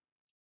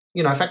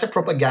effective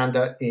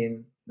propaganda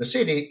in the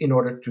city in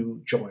order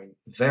to join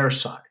their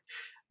side.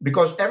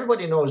 Because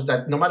everybody knows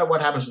that no matter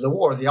what happens to the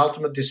war, the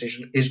ultimate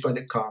decision is going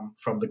to come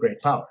from the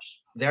great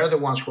powers. They're the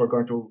ones who are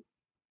going to,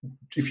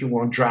 if you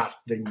want, draft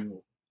the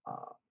new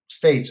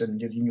states and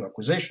the new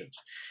acquisitions.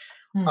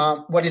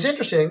 What is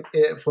interesting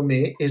for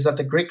me is that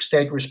the Greek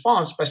state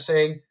responds by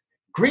saying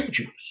Greek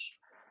Jews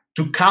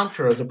to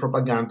counter the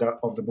propaganda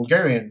of the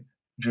Bulgarian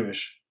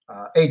Jewish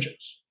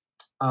agents.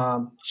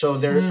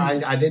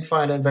 I did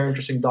find a very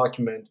interesting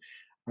document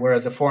where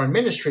the foreign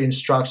ministry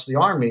instructs the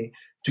army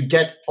to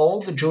get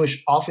all the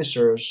Jewish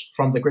officers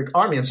from the Greek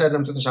army and send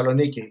them to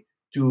Thessaloniki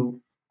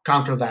to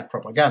counter that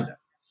propaganda,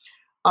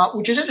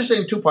 which is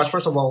interesting in two parts.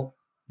 First of all,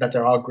 that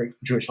there are Greek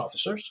Jewish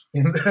officers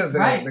in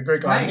the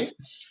Greek army,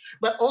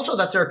 but also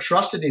that they're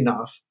trusted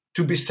enough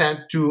to be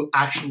sent to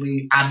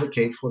actually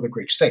advocate for the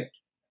Greek state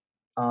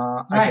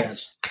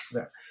against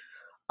them.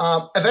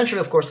 Eventually,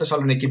 of course,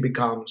 Thessaloniki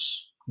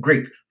becomes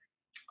Greek.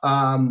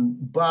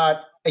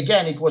 But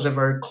again, it was a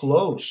very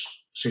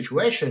close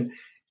situation,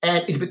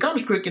 and it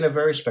becomes Greek in a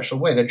very special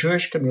way. The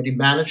Jewish community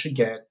managed to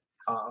get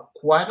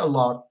quite a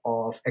lot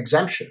of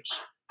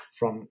exemptions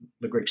from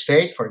the Greek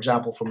state. For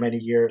example, for many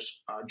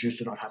years, Jews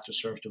do not have to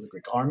serve to the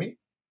Greek army.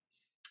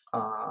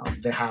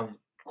 They have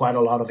quite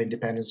a lot of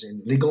independence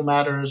in legal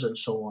matters and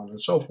so on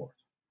and so forth.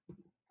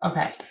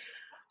 Okay.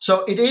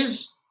 So it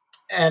is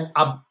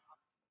a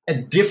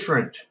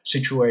different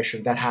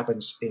situation that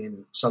happens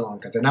in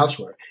Salonika than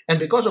elsewhere. And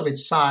because of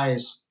its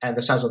size and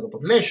the size of the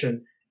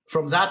population,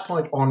 from that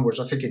point onwards,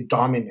 I think it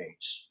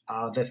dominates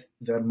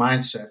the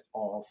mindset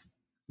of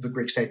the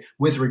Greek state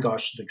with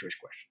regards to the Jewish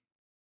question.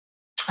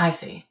 I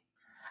see.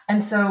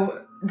 And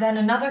so then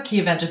another key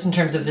event, just in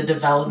terms of the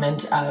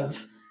development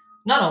of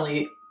not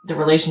only the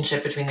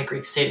relationship between the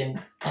Greek state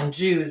and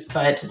Jews,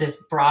 but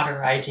this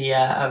broader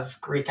idea of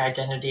Greek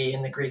identity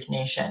in the Greek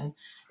nation,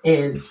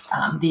 is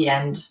the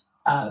end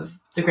of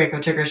the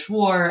Greco-Turkish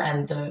War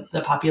and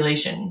the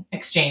population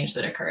exchange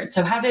that occurred.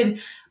 So how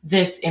did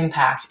this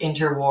impact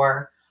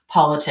interwar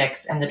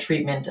politics and the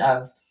treatment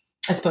of,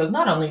 I suppose,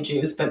 not only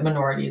Jews, but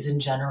minorities in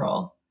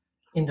general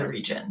in the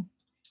region?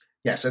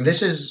 Yes, and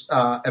this is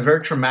a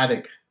very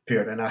traumatic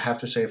period, and I have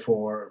to say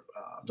for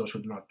those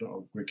who do not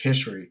know Greek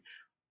history,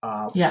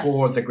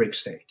 for the Greek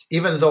state.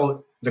 Even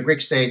though the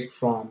Greek state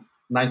from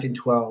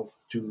 1912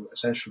 to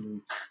essentially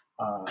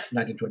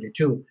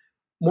 1922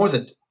 more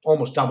than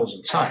almost doubles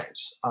in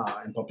size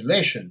and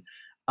population,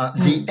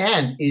 the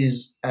end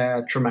is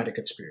a traumatic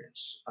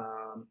experience.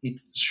 It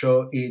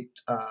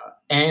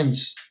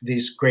ends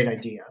this great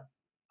idea,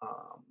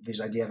 this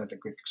idea that the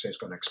Greek state is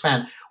going to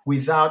expand,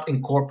 without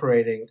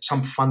incorporating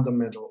some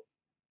fundamental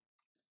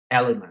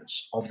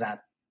elements of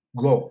that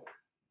goal.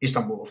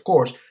 Istanbul, of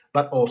course,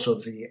 but also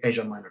the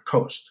Asia Minor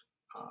coast,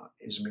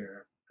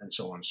 Izmir, and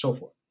so on and so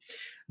forth.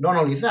 Not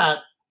only that,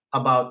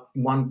 about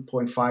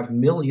 1.5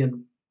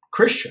 million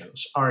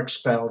Christians are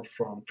expelled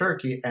from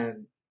Turkey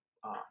and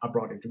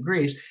abroad into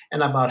Greece,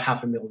 and about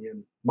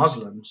 500,000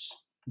 Muslims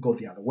go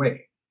the other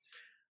way.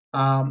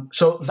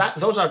 So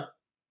those are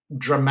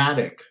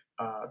dramatic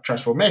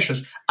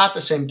transformations. At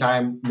the same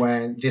time,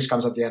 when this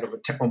comes at the end of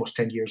almost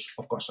 10 years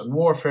of constant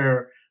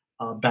warfare,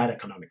 bad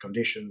economic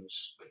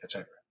conditions,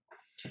 etc.,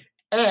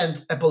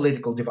 and a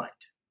political divide.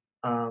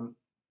 From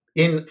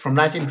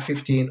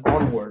 1915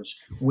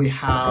 onwards, we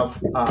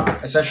have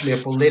essentially a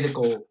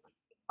political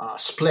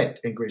split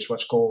in Greece,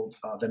 what's called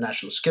the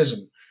national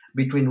schism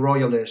between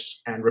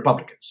royalists and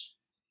republicans.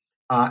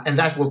 And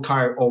that will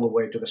carry all the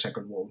way to the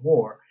Second World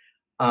War,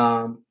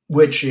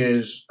 which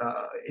is,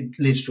 it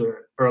leads to an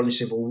early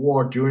civil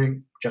war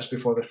just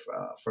before the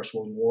First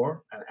World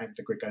War and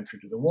the Greek entry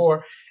to the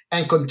war,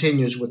 and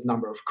continues with a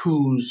number of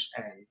coups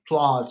and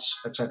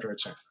plots, etc.,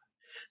 etc.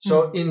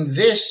 So in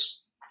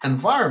this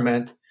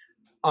environment,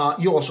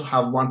 you also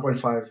have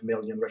 1.5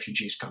 million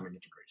refugees coming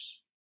into Greece.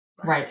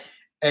 Right.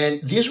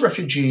 And these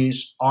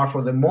refugees are,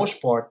 for the most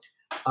part,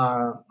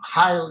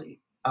 highly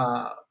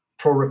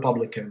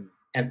pro-Republican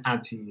and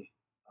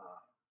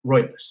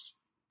anti-royalist.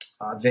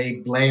 They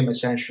blame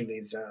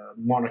essentially the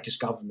monarchist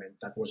government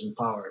that was in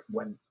power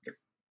when the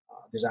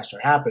disaster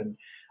happened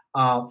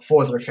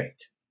for their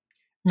fate.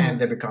 And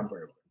they become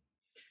very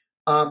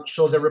loyal.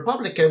 So the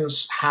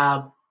Republicans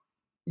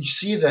you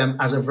see them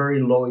as a very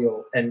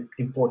loyal and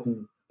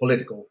important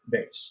political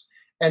base.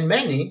 And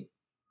many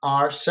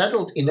are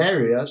settled in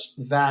areas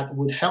that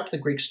would help the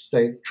Greek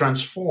state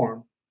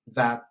transform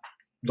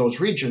those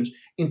regions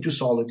into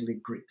solidly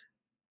Greek.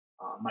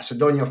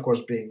 Macedonia, of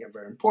course, being a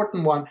very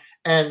important one,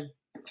 and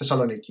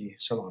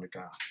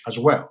Salonika as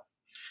well.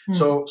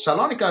 So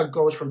Salonika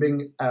goes from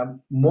being a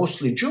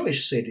mostly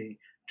Jewish city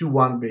to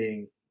one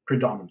being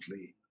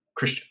predominantly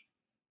Christian.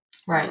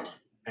 Right.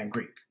 And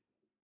Greek.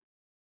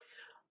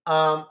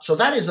 So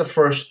that is the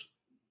first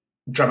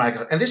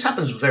dramatic, and this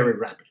happens very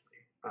rapidly.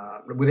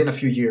 Within a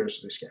few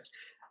years, this gets.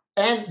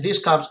 And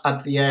this comes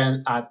at the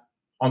end,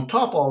 on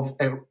top of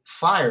a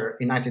fire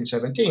in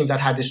 1917 that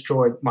had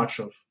destroyed much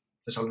of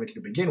Thessaloniki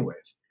to begin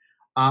with,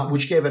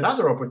 which gave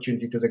another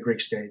opportunity to the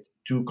Greek state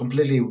to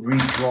completely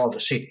redraw the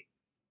city.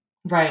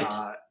 Right.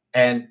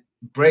 and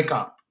break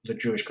up the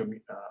Jewish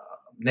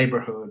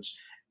neighborhoods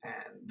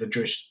and the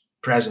Jewish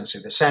presence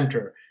in the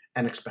center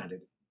and expand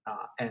it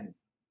and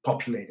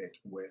populate it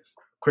with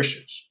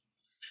Christians.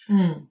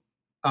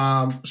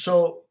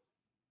 So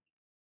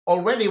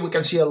already we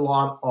can see a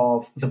lot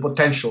of the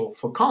potential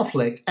for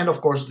conflict, and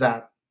of course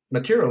that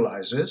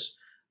materializes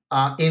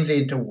in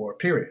the interwar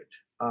period,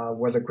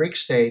 where the Greek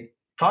state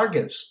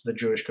targets the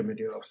Jewish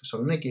community of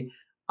Thessaloniki,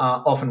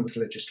 often with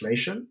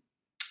legislation,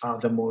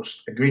 the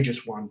most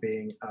egregious one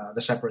being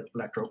the separate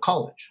electoral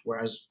college,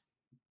 whereas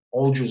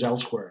all Jews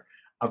elsewhere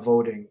are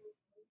voting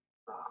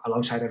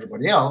alongside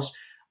everybody else.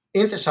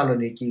 In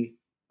Thessaloniki,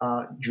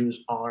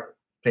 Jews are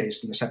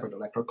placed in a separate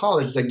electoral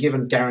college. They're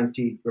given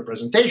guaranteed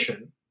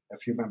representation, a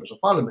few members of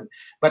parliament,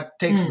 but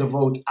takes the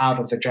vote out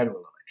of the general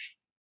election.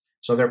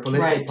 So their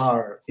political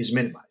power is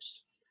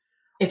minimized.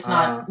 It's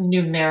not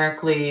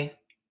numerically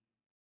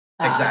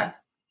exactly.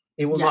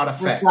 It will not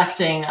affect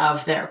reflecting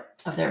of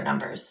their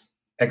numbers.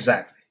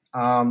 Exactly.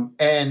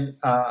 And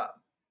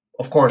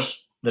of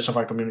course, the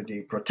Sephardic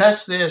community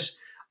protests this.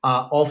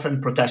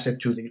 Often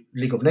protested to the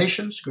League of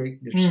Nations,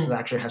 which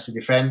actually has to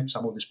defend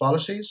some of these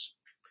policies.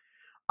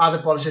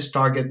 Other policies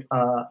target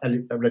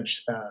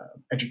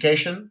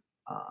education,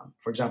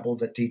 for example,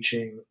 the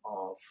teaching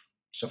of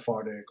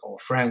Sephardic or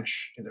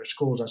French in their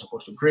schools as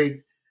opposed to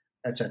Greek,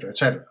 etc.,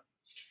 etc.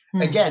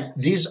 Again,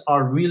 these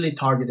are really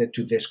targeted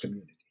to this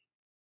community.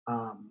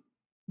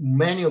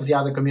 Many of the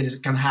other communities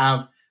can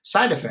have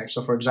side effects.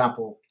 So, for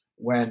example,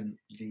 when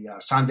the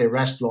Sunday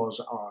rest laws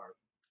are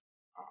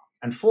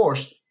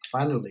enforced,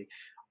 finally,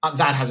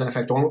 that has an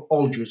effect on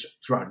all Jews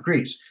throughout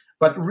Greece.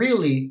 But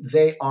really,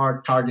 they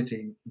are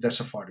targeting the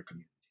Sephardic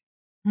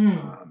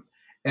community.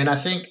 And I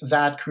think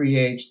that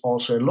creates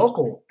also a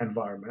local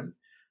environment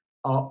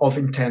of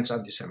intense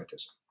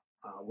anti-Semitism.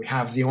 We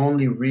have the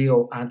only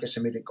real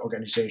anti-Semitic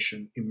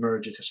organization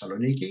emerge in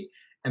Thessaloniki,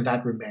 and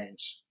that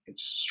remains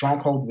its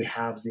stronghold. We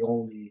have the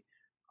only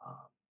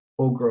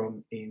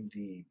pogrom in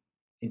the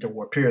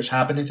interwar periods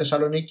happen in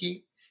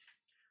Thessaloniki.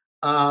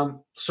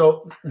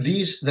 So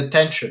the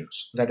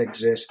tensions that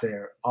exist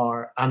there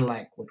are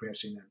unlike what we have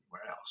seen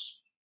anywhere else.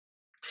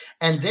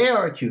 And they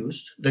are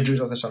accused, the Jews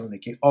of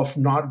Thessaloniki, of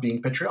not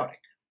being patriotic.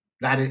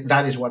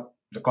 That is what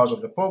the cause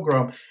of the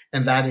pogrom,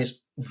 and that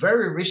is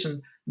very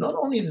recent, not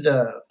only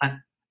the,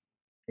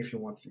 if you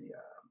want, the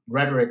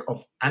rhetoric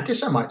of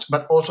anti-Semites,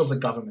 but also of the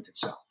government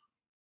itself.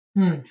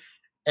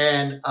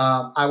 And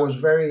I was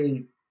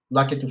very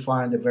lucky to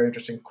find a very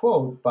interesting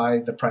quote by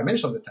the Prime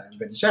Minister of the time,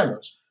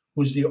 Venizelos,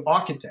 who's the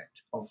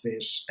architect of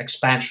this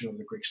expansion of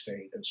the Greek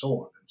state and so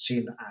on, and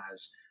seen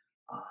as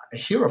a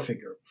hero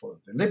figure for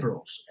the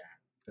liberals and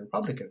the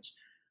Republicans,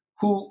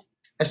 who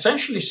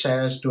essentially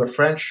says to a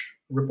French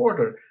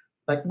reporter,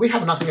 like, we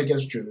have nothing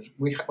against Jews.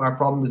 We have our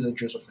problem with the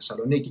Jews of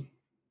Thessaloniki.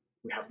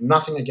 We have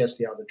nothing against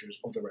the other Jews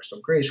of the rest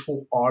of Greece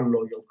who are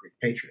loyal Greek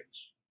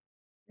patriots.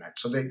 Right?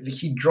 So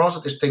he draws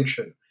a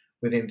distinction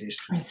within these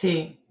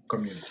two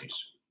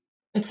communities.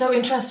 It's so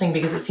interesting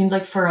because it seemed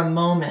like for a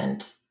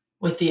moment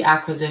with the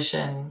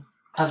acquisition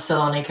of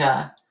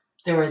Salonika,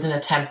 there was an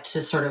attempt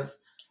to sort of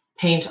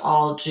paint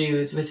all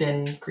Jews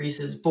within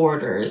Greece's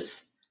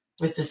borders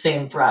with the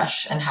same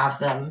brush and have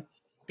them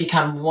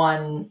become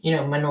one,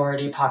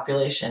 minority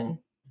population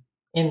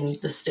in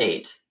the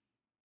state.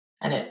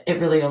 And it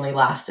really only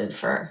lasted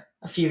for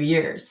a few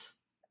years.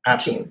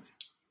 Absolutely.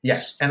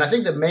 Yes. And I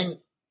think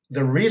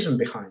the reason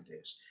behind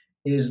this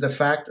is the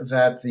fact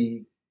that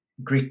the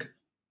Greek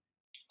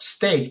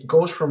state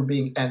goes from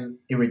being an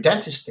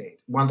irredentist state,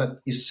 one that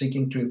is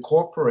seeking to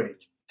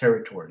incorporate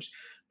territories,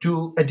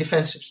 to a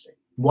defensive state,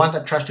 one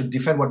that tries to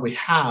defend what we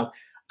have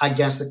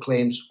against the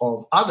claims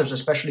of others,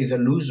 especially the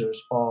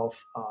losers of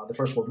the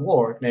First World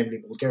War, namely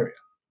Bulgaria,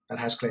 that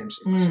has claims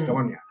in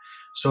Macedonia.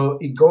 So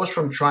it goes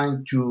from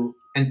trying to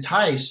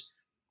entice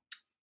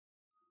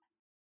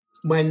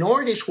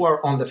minorities who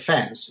are on the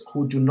fence,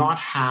 who do not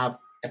have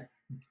a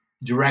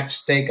direct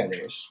stake at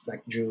this,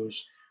 like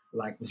Jews,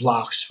 like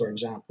Vlachs, for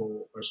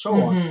example, or so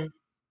on,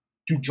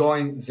 to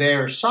join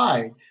their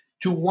side,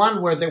 to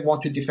one where they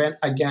want to defend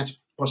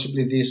against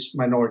possibly these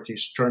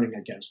minorities turning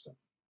against them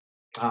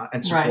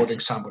and supporting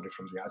somebody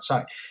from the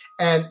outside.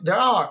 And there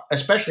are,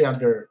 especially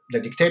under the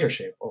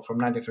dictatorship, or from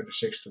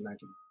 1936 to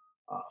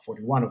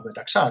 1941 of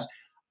Metaxas,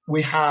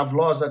 we have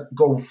laws that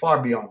go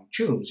far beyond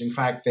Jews. In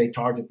fact, they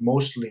target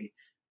mostly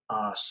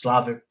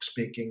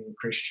Slavic-speaking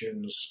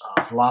Christians,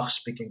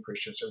 Vlach-speaking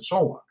Christians, and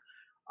so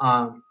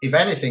on. If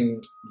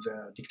anything,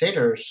 the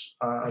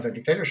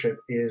dictatorship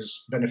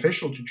is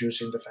beneficial to Jews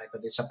in the fact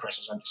that it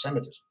suppresses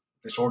anti-Semitism,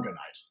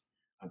 disorganized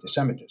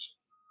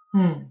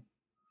anti-Semitism.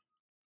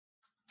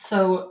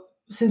 So,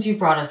 since you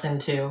brought us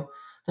into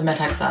the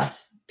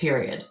Metaxas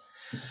period,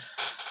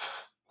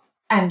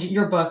 and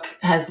your book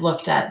has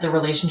looked at the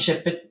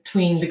relationship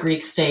between the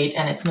Greek state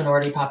and its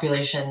minority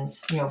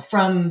populations,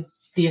 from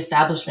the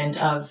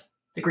establishment of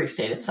the Greek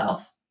state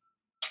itself,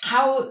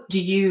 how do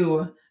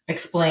you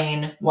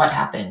explain what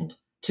happened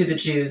to the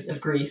Jews of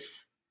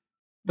Greece,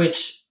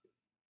 which,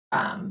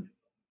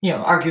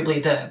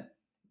 arguably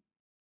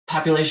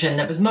population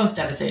that was most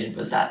devastated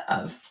was that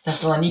of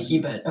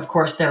Thessaloniki, but of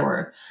course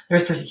there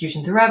was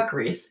persecution throughout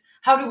Greece.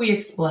 How do we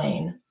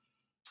explain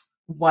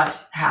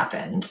what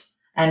happened?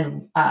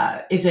 And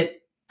is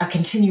it a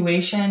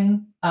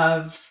continuation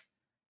of,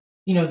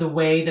 the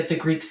way that the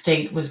Greek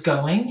state was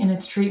going in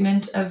its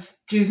treatment of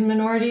Jews and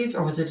minorities,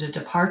 or was it a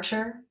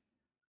departure,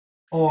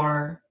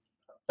 or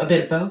a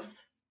bit of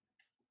both?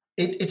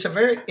 It's a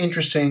very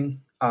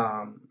interesting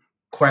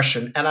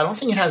question, and I don't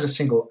think it has a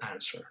single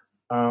answer.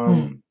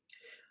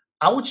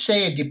 I would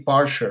say a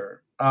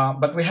departure,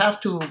 but we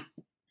have to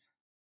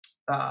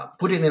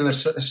put it in a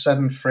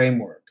certain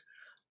framework,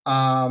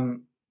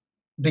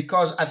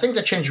 because I think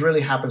the change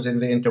really happens in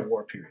the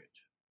interwar period,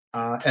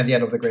 at the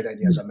end of the Great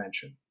Idea, as I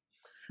mentioned.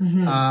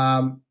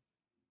 Now,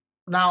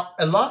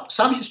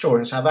 some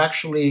historians have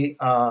actually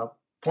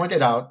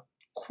pointed out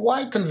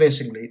quite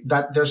convincingly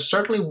that there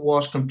certainly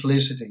was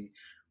complicity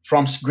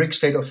from Greek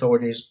state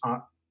authorities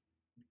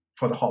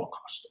for the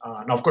Holocaust.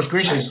 Now, of course,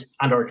 Greece is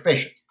under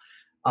occupation,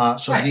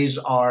 so these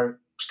are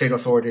state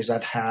authorities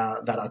that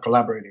are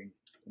collaborating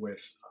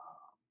with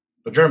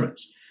the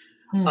Germans.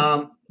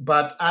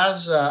 But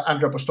as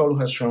Andrew Apostolou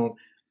has shown,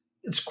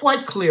 it's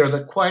quite clear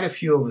that quite a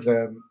few of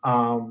them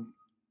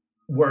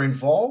were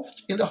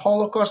involved in the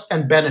Holocaust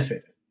and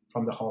benefited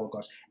from the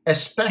Holocaust,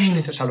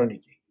 especially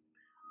Thessaloniki.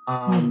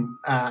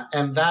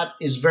 And that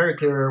is very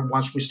clear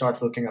once we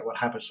start looking at what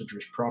happens to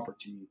Jewish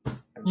property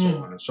and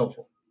so on and so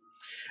forth.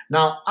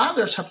 Now,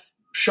 others have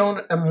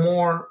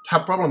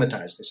have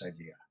problematized this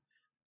idea,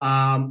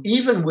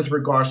 even with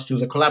regards to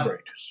the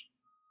collaborators.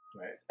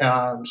 Right?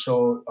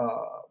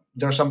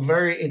 There are some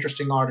very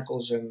interesting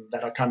articles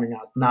that are coming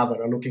out now that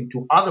are looking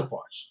to other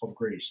parts of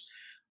Greece,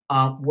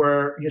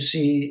 where you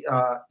see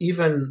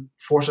even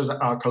forces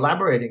that are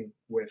collaborating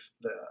with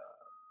the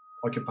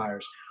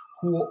occupiers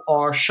who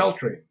are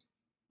sheltering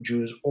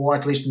Jews, or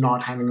at least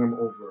not handing them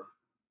over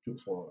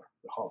for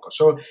the Holocaust.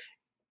 So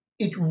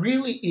it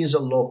really is a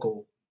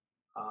local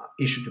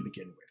issue to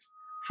begin with.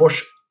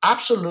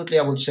 Absolutely,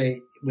 I would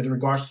say, with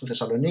regards to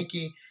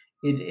Thessaloniki,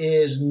 it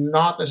is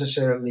not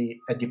necessarily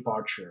a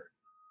departure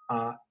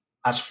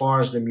as far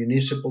as the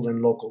municipal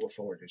and local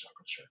authorities are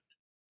concerned.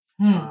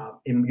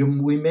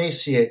 We may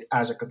see it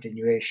as a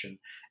continuation,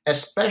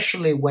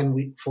 especially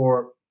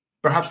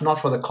perhaps not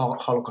for the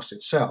Holocaust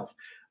itself,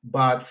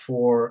 but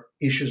for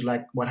issues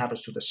like what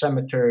happens to the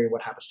cemetery,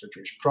 what happens to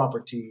Jewish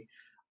property,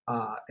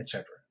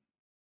 etc.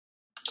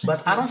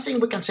 But I don't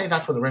think we can say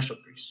that for the rest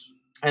of Greece.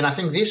 And I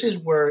think this is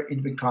where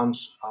it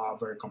becomes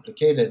very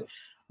complicated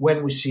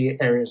when we see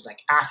areas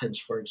like Athens,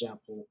 for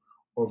example,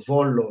 or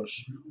Volos,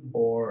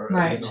 or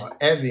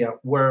Evia,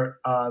 where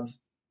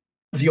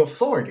the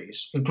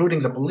authorities,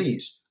 including the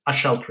police, are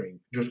sheltering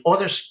Jews, or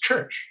this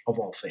church, of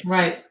all things,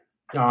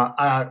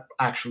 are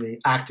actually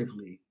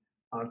actively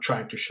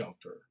trying to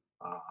shelter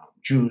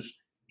Jews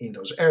in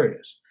those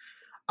areas.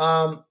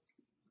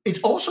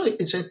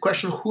 It's a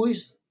question of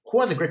who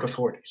are the Greek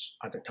authorities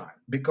at the time,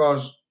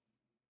 because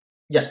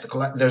yes,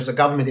 there's the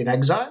government in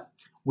exile,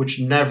 which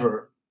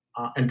never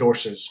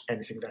endorses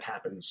anything that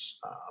happens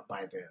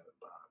by the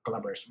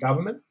collaborative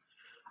government.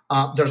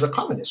 There's the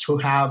communists who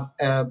have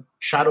a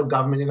shadow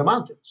government in the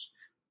mountains,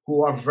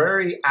 who are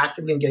very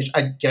actively engaged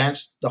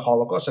against the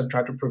Holocaust and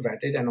try to prevent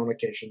it, and on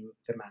occasion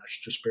they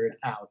manage to spirit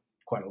out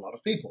quite a lot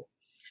of people.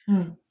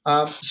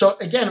 So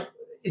again,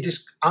 it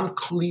is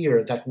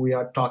unclear that we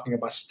are talking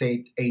about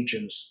state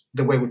agents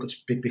the way we could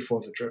speak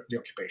before the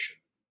occupation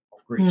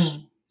of Greece.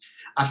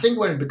 I think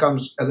where it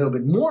becomes a little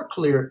bit more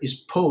clear is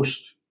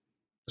post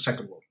the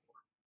Second World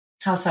War.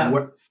 How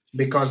so?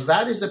 Because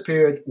that is the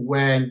period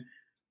when,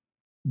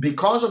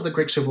 because of the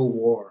Greek Civil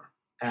War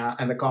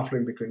and the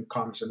conflict between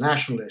communists and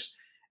nationalists,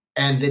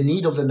 and the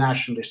need of the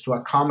nationalists to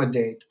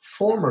accommodate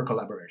former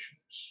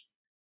collaborationists,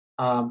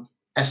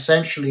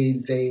 essentially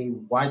they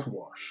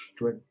whitewash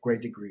to a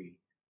great degree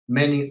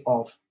many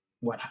of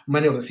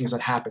the things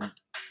that happened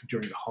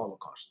during the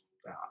Holocaust: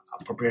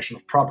 appropriation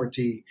of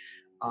property,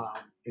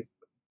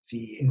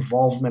 the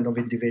involvement of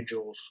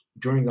individuals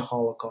during the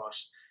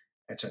Holocaust,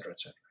 etc.,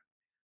 etc.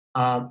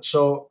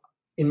 So,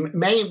 in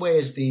many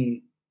ways,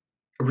 the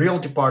real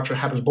departure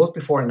happens both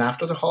before and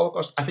after the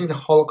Holocaust. I think the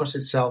Holocaust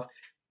itself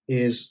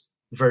is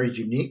very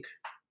unique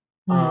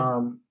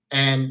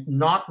and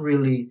not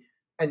really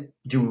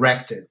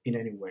directed in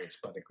any ways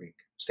by the Greek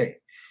state.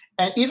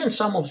 And even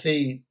some of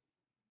the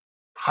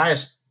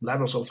highest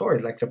levels of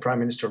authority, like the Prime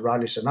Minister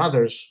Rallis and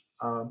others,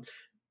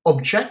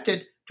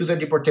 objected to the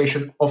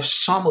deportation of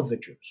some of the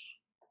Jews,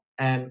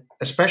 and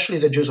especially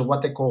the Jews of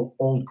what they call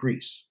Old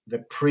Greece, the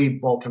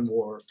pre-Balkan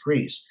War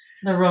Greece.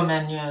 The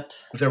Romagnot.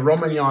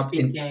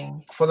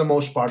 For the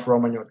most part,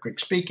 Romagnot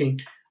Greek-speaking,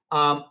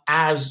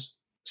 as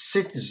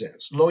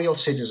citizens, loyal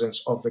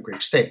citizens of the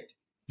Greek state.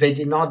 They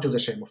did not do the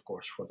same, of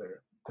course, for the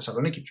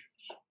Thessaloniki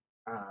Jews.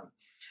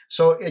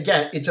 So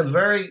again, it's a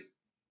very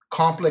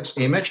complex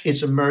image.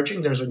 It's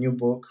emerging. There's a new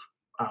book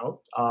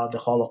out, The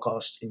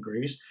Holocaust in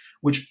Greece,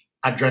 which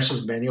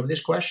addresses many of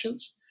these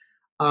questions.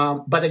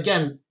 But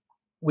again,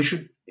 we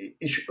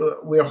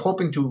are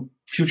hoping to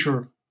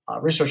future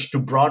research to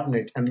broaden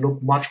it and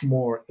look much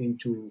more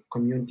into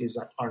communities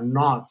that are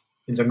not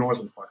in the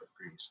northern part of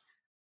Greece,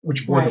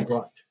 which bore the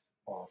brunt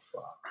of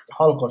the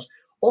Holocaust.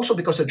 Also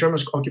because the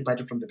Germans occupied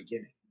it from the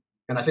beginning.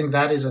 And I think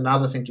that is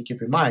another thing to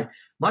keep in mind.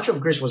 Much of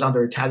Greece was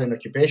under Italian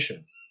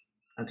occupation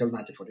until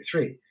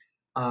 1943.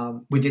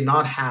 We did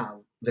not have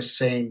the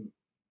same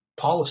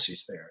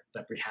policies there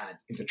that we had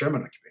in the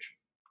German occupation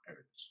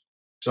areas.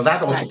 So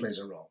that also plays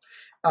a role.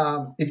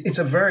 It's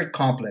a very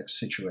complex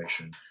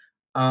situation.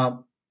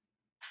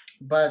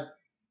 But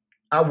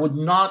I would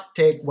not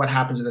take what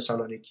happens in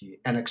Thessaloniki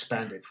and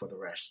expand it for the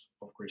rest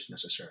of Greece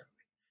necessarily.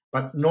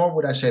 But nor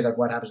would I say that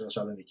what happens in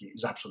Thessaloniki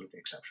is absolutely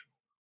exceptional.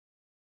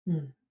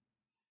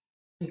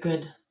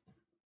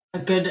 A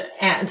good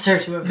answer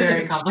to a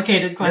very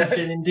complicated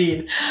question,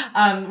 indeed.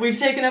 We've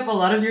taken up a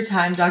lot of your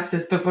time,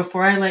 Doxis, but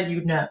before I let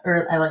you know,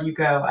 or I let you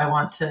go, I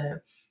want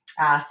to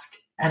ask,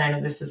 and I know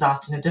this is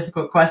often a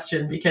difficult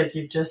question because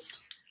you've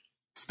just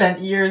spent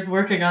years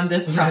working on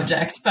this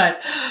project,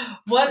 but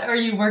what are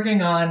you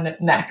working on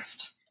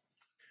next?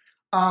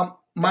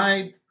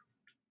 My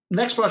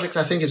next project,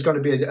 I think, is going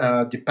to be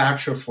a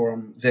departure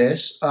from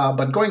this,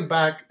 but going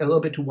back a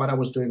little bit to what I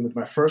was doing with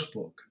my first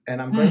book. And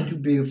I'm going to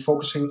be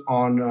focusing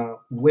on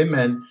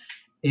women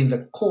in the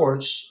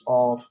courts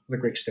of the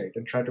Greek state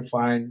and try to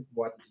find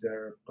what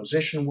their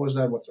position was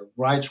there, what their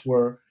rights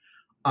were.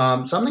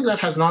 Something that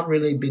has not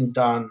really been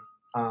done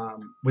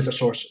with the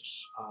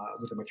sources.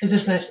 Is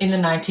this in the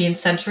 19th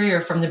century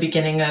or from the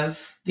beginning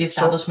of the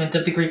establishment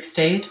of the Greek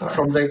state? Or?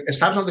 From the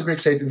establishment of the Greek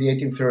state in the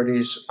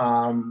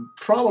 1830s,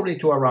 probably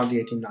to around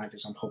the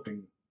 1890s, I'm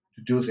hoping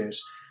to do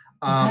this.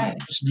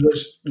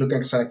 Just looking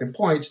at selected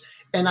points.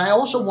 And I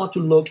also want to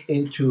look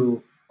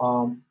into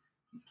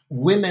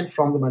women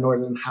from the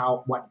minority and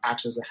what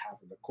access they have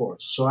in the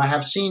courts. So I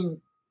have seen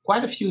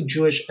quite a few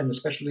Jewish and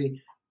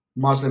especially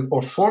Muslim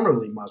or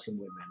formerly Muslim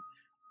women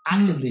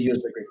actively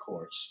use the Greek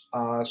courts.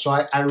 So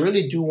I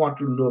really do want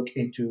to look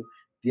into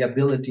the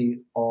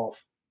ability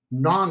of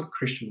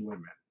non-Christian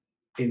women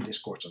in these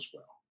courts as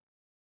well.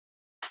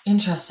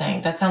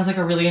 Interesting. That sounds like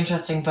a really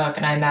interesting book.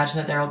 And I imagine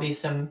that there will be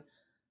some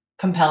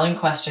compelling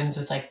questions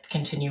with like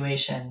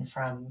continuation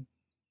from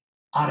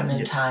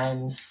Ottoman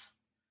times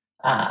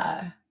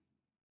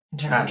in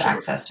terms of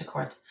access to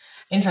courts.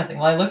 Interesting.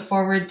 Well, I look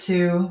forward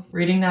to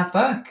reading that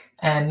book,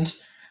 and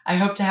I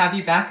hope to have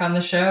you back on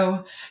the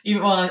show.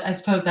 Well, I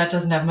suppose that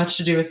doesn't have much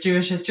to do with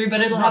Jewish history,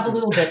 but it'll have a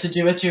little bit to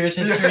do with Jewish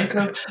history,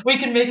 so we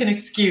can make an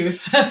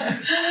excuse.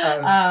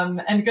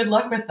 And good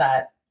luck with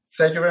that.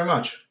 Thank you very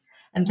much.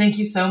 And thank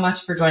you so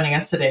much for joining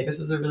us today. This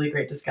was a really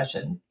great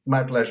discussion.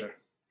 My pleasure.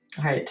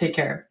 All right, take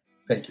care.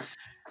 Thank you.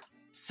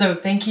 So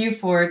thank you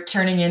for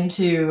tuning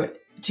into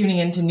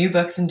New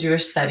Books in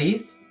Jewish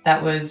Studies.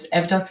 That was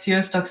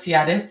Evdoxios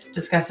Doxiadis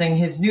discussing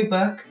his new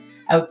book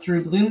out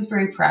through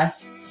Bloomsbury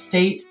Press,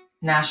 State,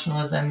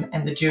 Nationalism,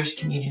 and the Jewish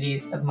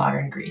Communities of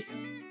Modern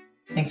Greece.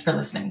 Thanks for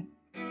listening.